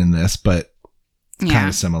student in this, but kind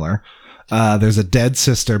of similar. There's a dead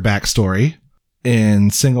sister backstory. In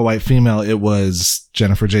Single White Female, it was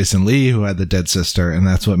Jennifer Jason Leigh who had the dead sister, and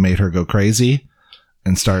that's what made her go crazy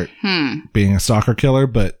and start being a stalker killer.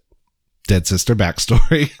 But dead sister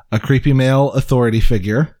backstory. A creepy male authority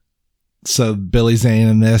figure. So Billy Zane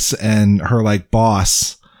in this and her like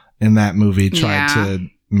boss in that movie tried to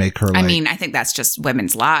make her I mean, I think that's just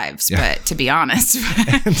women's lives, but to be honest.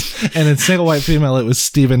 and in Single White Female, it was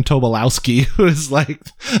Stephen Tobolowsky, who is like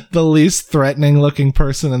the least threatening looking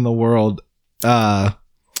person in the world.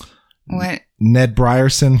 What? Ned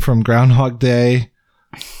Brierson from Groundhog Day.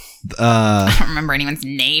 I don't remember anyone's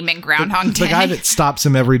name in Groundhog Day. The guy that stops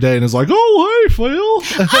him every day and is like, "Oh, hey, Phil."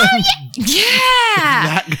 Oh, yeah.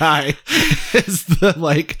 That guy is the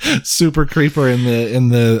like super creeper in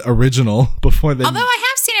the original before they. Although I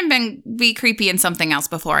have seen him be creepy in something else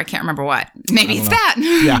before. I can't remember what. Maybe it's that.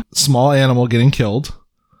 Yeah. Small animal getting killed.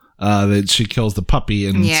 That she kills the puppy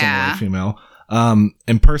in Single White Female.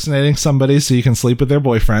 Impersonating somebody so you can sleep with their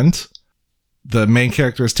boyfriend. The main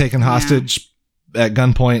character is taken hostage at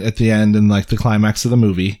gunpoint at the end in like the climax of the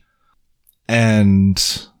movie. And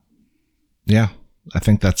I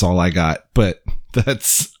think that's all I got, but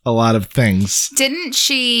that's a lot of things. Didn't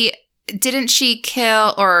she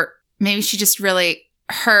kill, or maybe she just really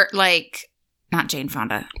hurt, like, not Jane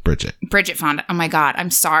Fonda. Bridget Fonda. Oh my God.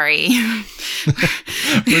 I'm sorry.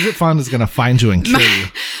 Bridget Fonda's going to find you and kill you.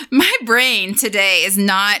 My brain today is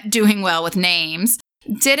not doing well with names.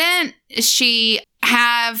 Didn't she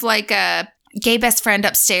have like a gay best friend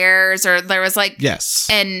upstairs, or there was like... Yes.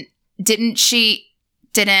 And didn't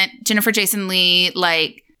Jennifer Jason Leigh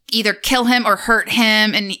like either kill him or hurt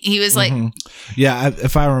him? And he was like... Yeah,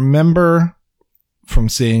 if I remember from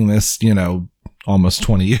seeing this, almost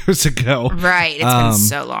 20 years ago. Right. It's been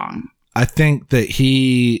so long. I think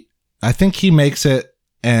he makes it,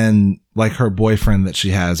 and like her boyfriend that she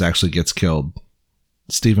has actually gets killed.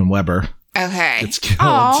 Steven Weber. Okay. Gets killed.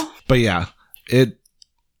 Aww. But yeah,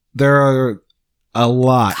 there are a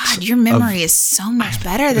lot. God, your memory is so much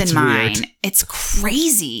better than mine. Weird. It's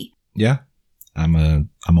crazy. Yeah. I'm a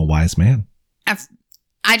wise man.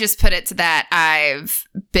 I just put it to that I've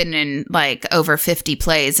been in like over 50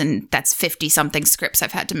 plays, and that's 50 something scripts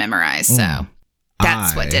I've had to memorize. So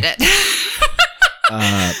that's what did it.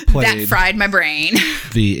 That fried my brain.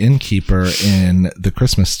 The innkeeper in The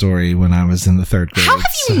Christmas Story when I was in the 3rd grade. How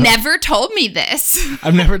have you never told me this?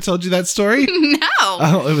 I've never told you that story? No.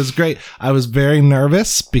 Oh, it was great. I was very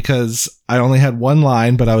nervous because I only had one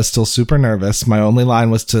line, but I was still super nervous. My only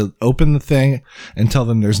line was to open the thing and tell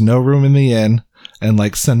them there's no room in the inn and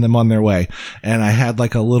like send them on their way. And I had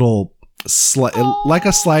like a little like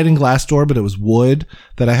a sliding glass door, but it was wood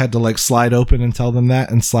that I had to like slide open and tell them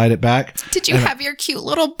that and slide it back. Did you have your cute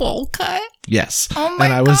little bowl cut? Yes. Oh my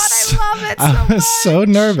God, I love it so I was much. so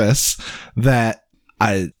nervous that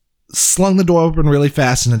I slung the door open really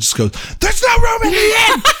fast and it just goes, "There's no room in the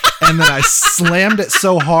inn!" And then I slammed it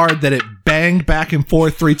so hard that it banged back and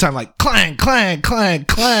forth 3 times, like clang, clang, clang,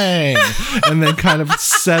 clang, and then kind of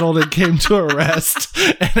settled and came to a rest.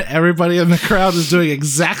 And everybody in the crowd was doing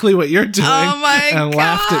exactly what you're doing and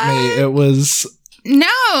laughed at me. It was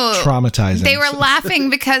traumatizing. They were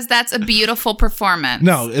laughing because that's a beautiful performance.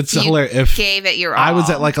 No, it's hilarious. If gave it your all. I was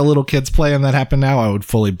at like a little kid's play and that happened now, I would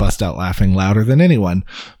fully bust out laughing louder than anyone.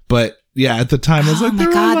 But yeah, at the time I was like, "Oh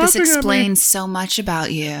my God, this explains so much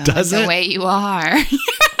about you." Does it? The way you are.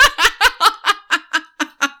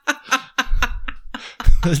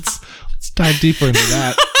 Let's dive deeper into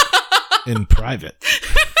that in private.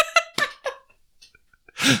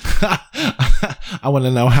 I want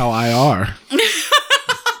to know how I are.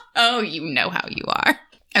 Oh, you know how you are.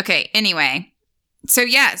 Okay, anyway. So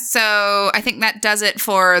I think that does it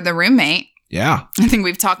for The Roommate. Yeah. I think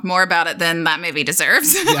we've talked more about it than that movie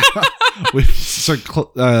deserves. Yeah. We've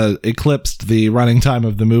eclipsed the running time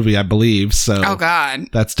of the movie, I believe. So oh God.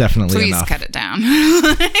 That's definitely enough. Please cut it down.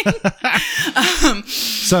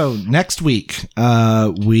 So next week,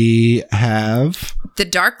 we have The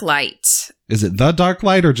Dark Light. Is it The Dark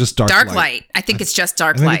Light or just Dark Light? Dark Light. I think it's just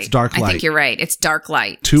Dark Light. It's Dark Light. I think you're right. It's Dark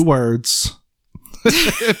Light. 2 words.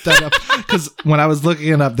 Because when I was looking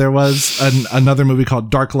it up, there was another movie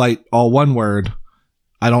called Dark Light, all one word.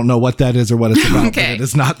 I don't know what that is or what it's about, but it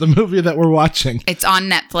is not the movie that we're watching. It's on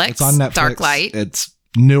Netflix. It's on Netflix. Dark Light. It's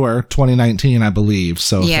newer, 2019, I believe.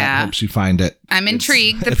 So if Yeah. that helps you find it. I'm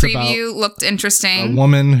intrigued. The it's preview looked interesting. A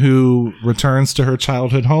woman who returns to her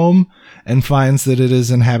childhood home and finds that it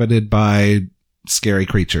is inhabited by scary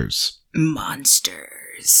creatures.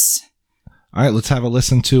 Monsters. All right, let's have a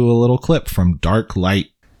listen to a little clip from Dark Light.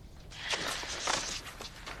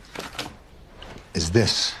 Is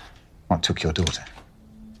this what took your daughter?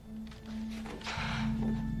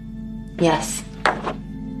 Yes.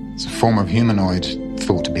 It's a form of humanoid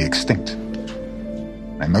thought to be extinct.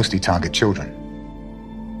 They mostly target children.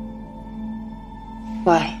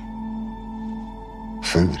 Why?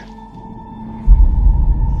 Food.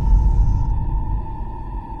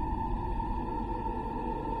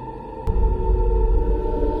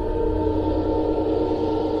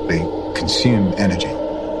 They consume energy,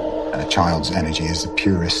 and a child's energy is the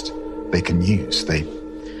purest they can use. They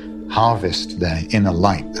harvest their inner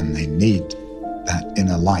light, and they need that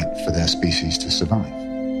inner light for their species to survive.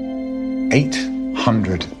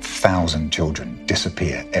 800,000 children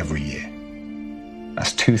disappear every year.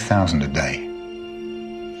 That's 2,000 a day.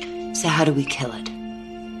 So how do we kill it?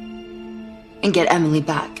 And get Emily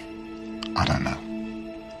back? I don't know.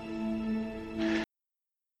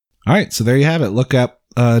 All right, so there you have it. Look up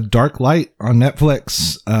Dark Light on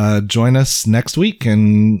Netflix. Join us next week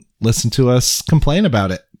and listen to us complain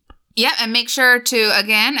about it. Yeah, and make sure to,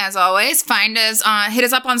 again, as always, hit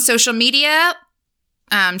us up on social media,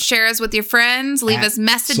 share us with your friends, leave us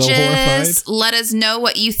messages, let us know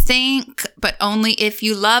what you think, but only if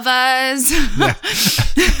you love us. Yeah.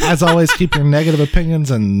 As always, keep your negative opinions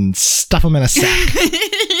and stuff them in a sack.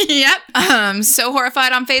 Yep. So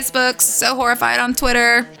Horrified on Facebook, So Horrified on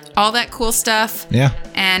Twitter, all that cool stuff. Yeah.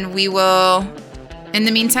 And we will... In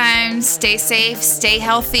the meantime, stay safe, stay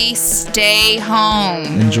healthy, stay home.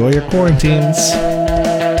 Enjoy your quarantines.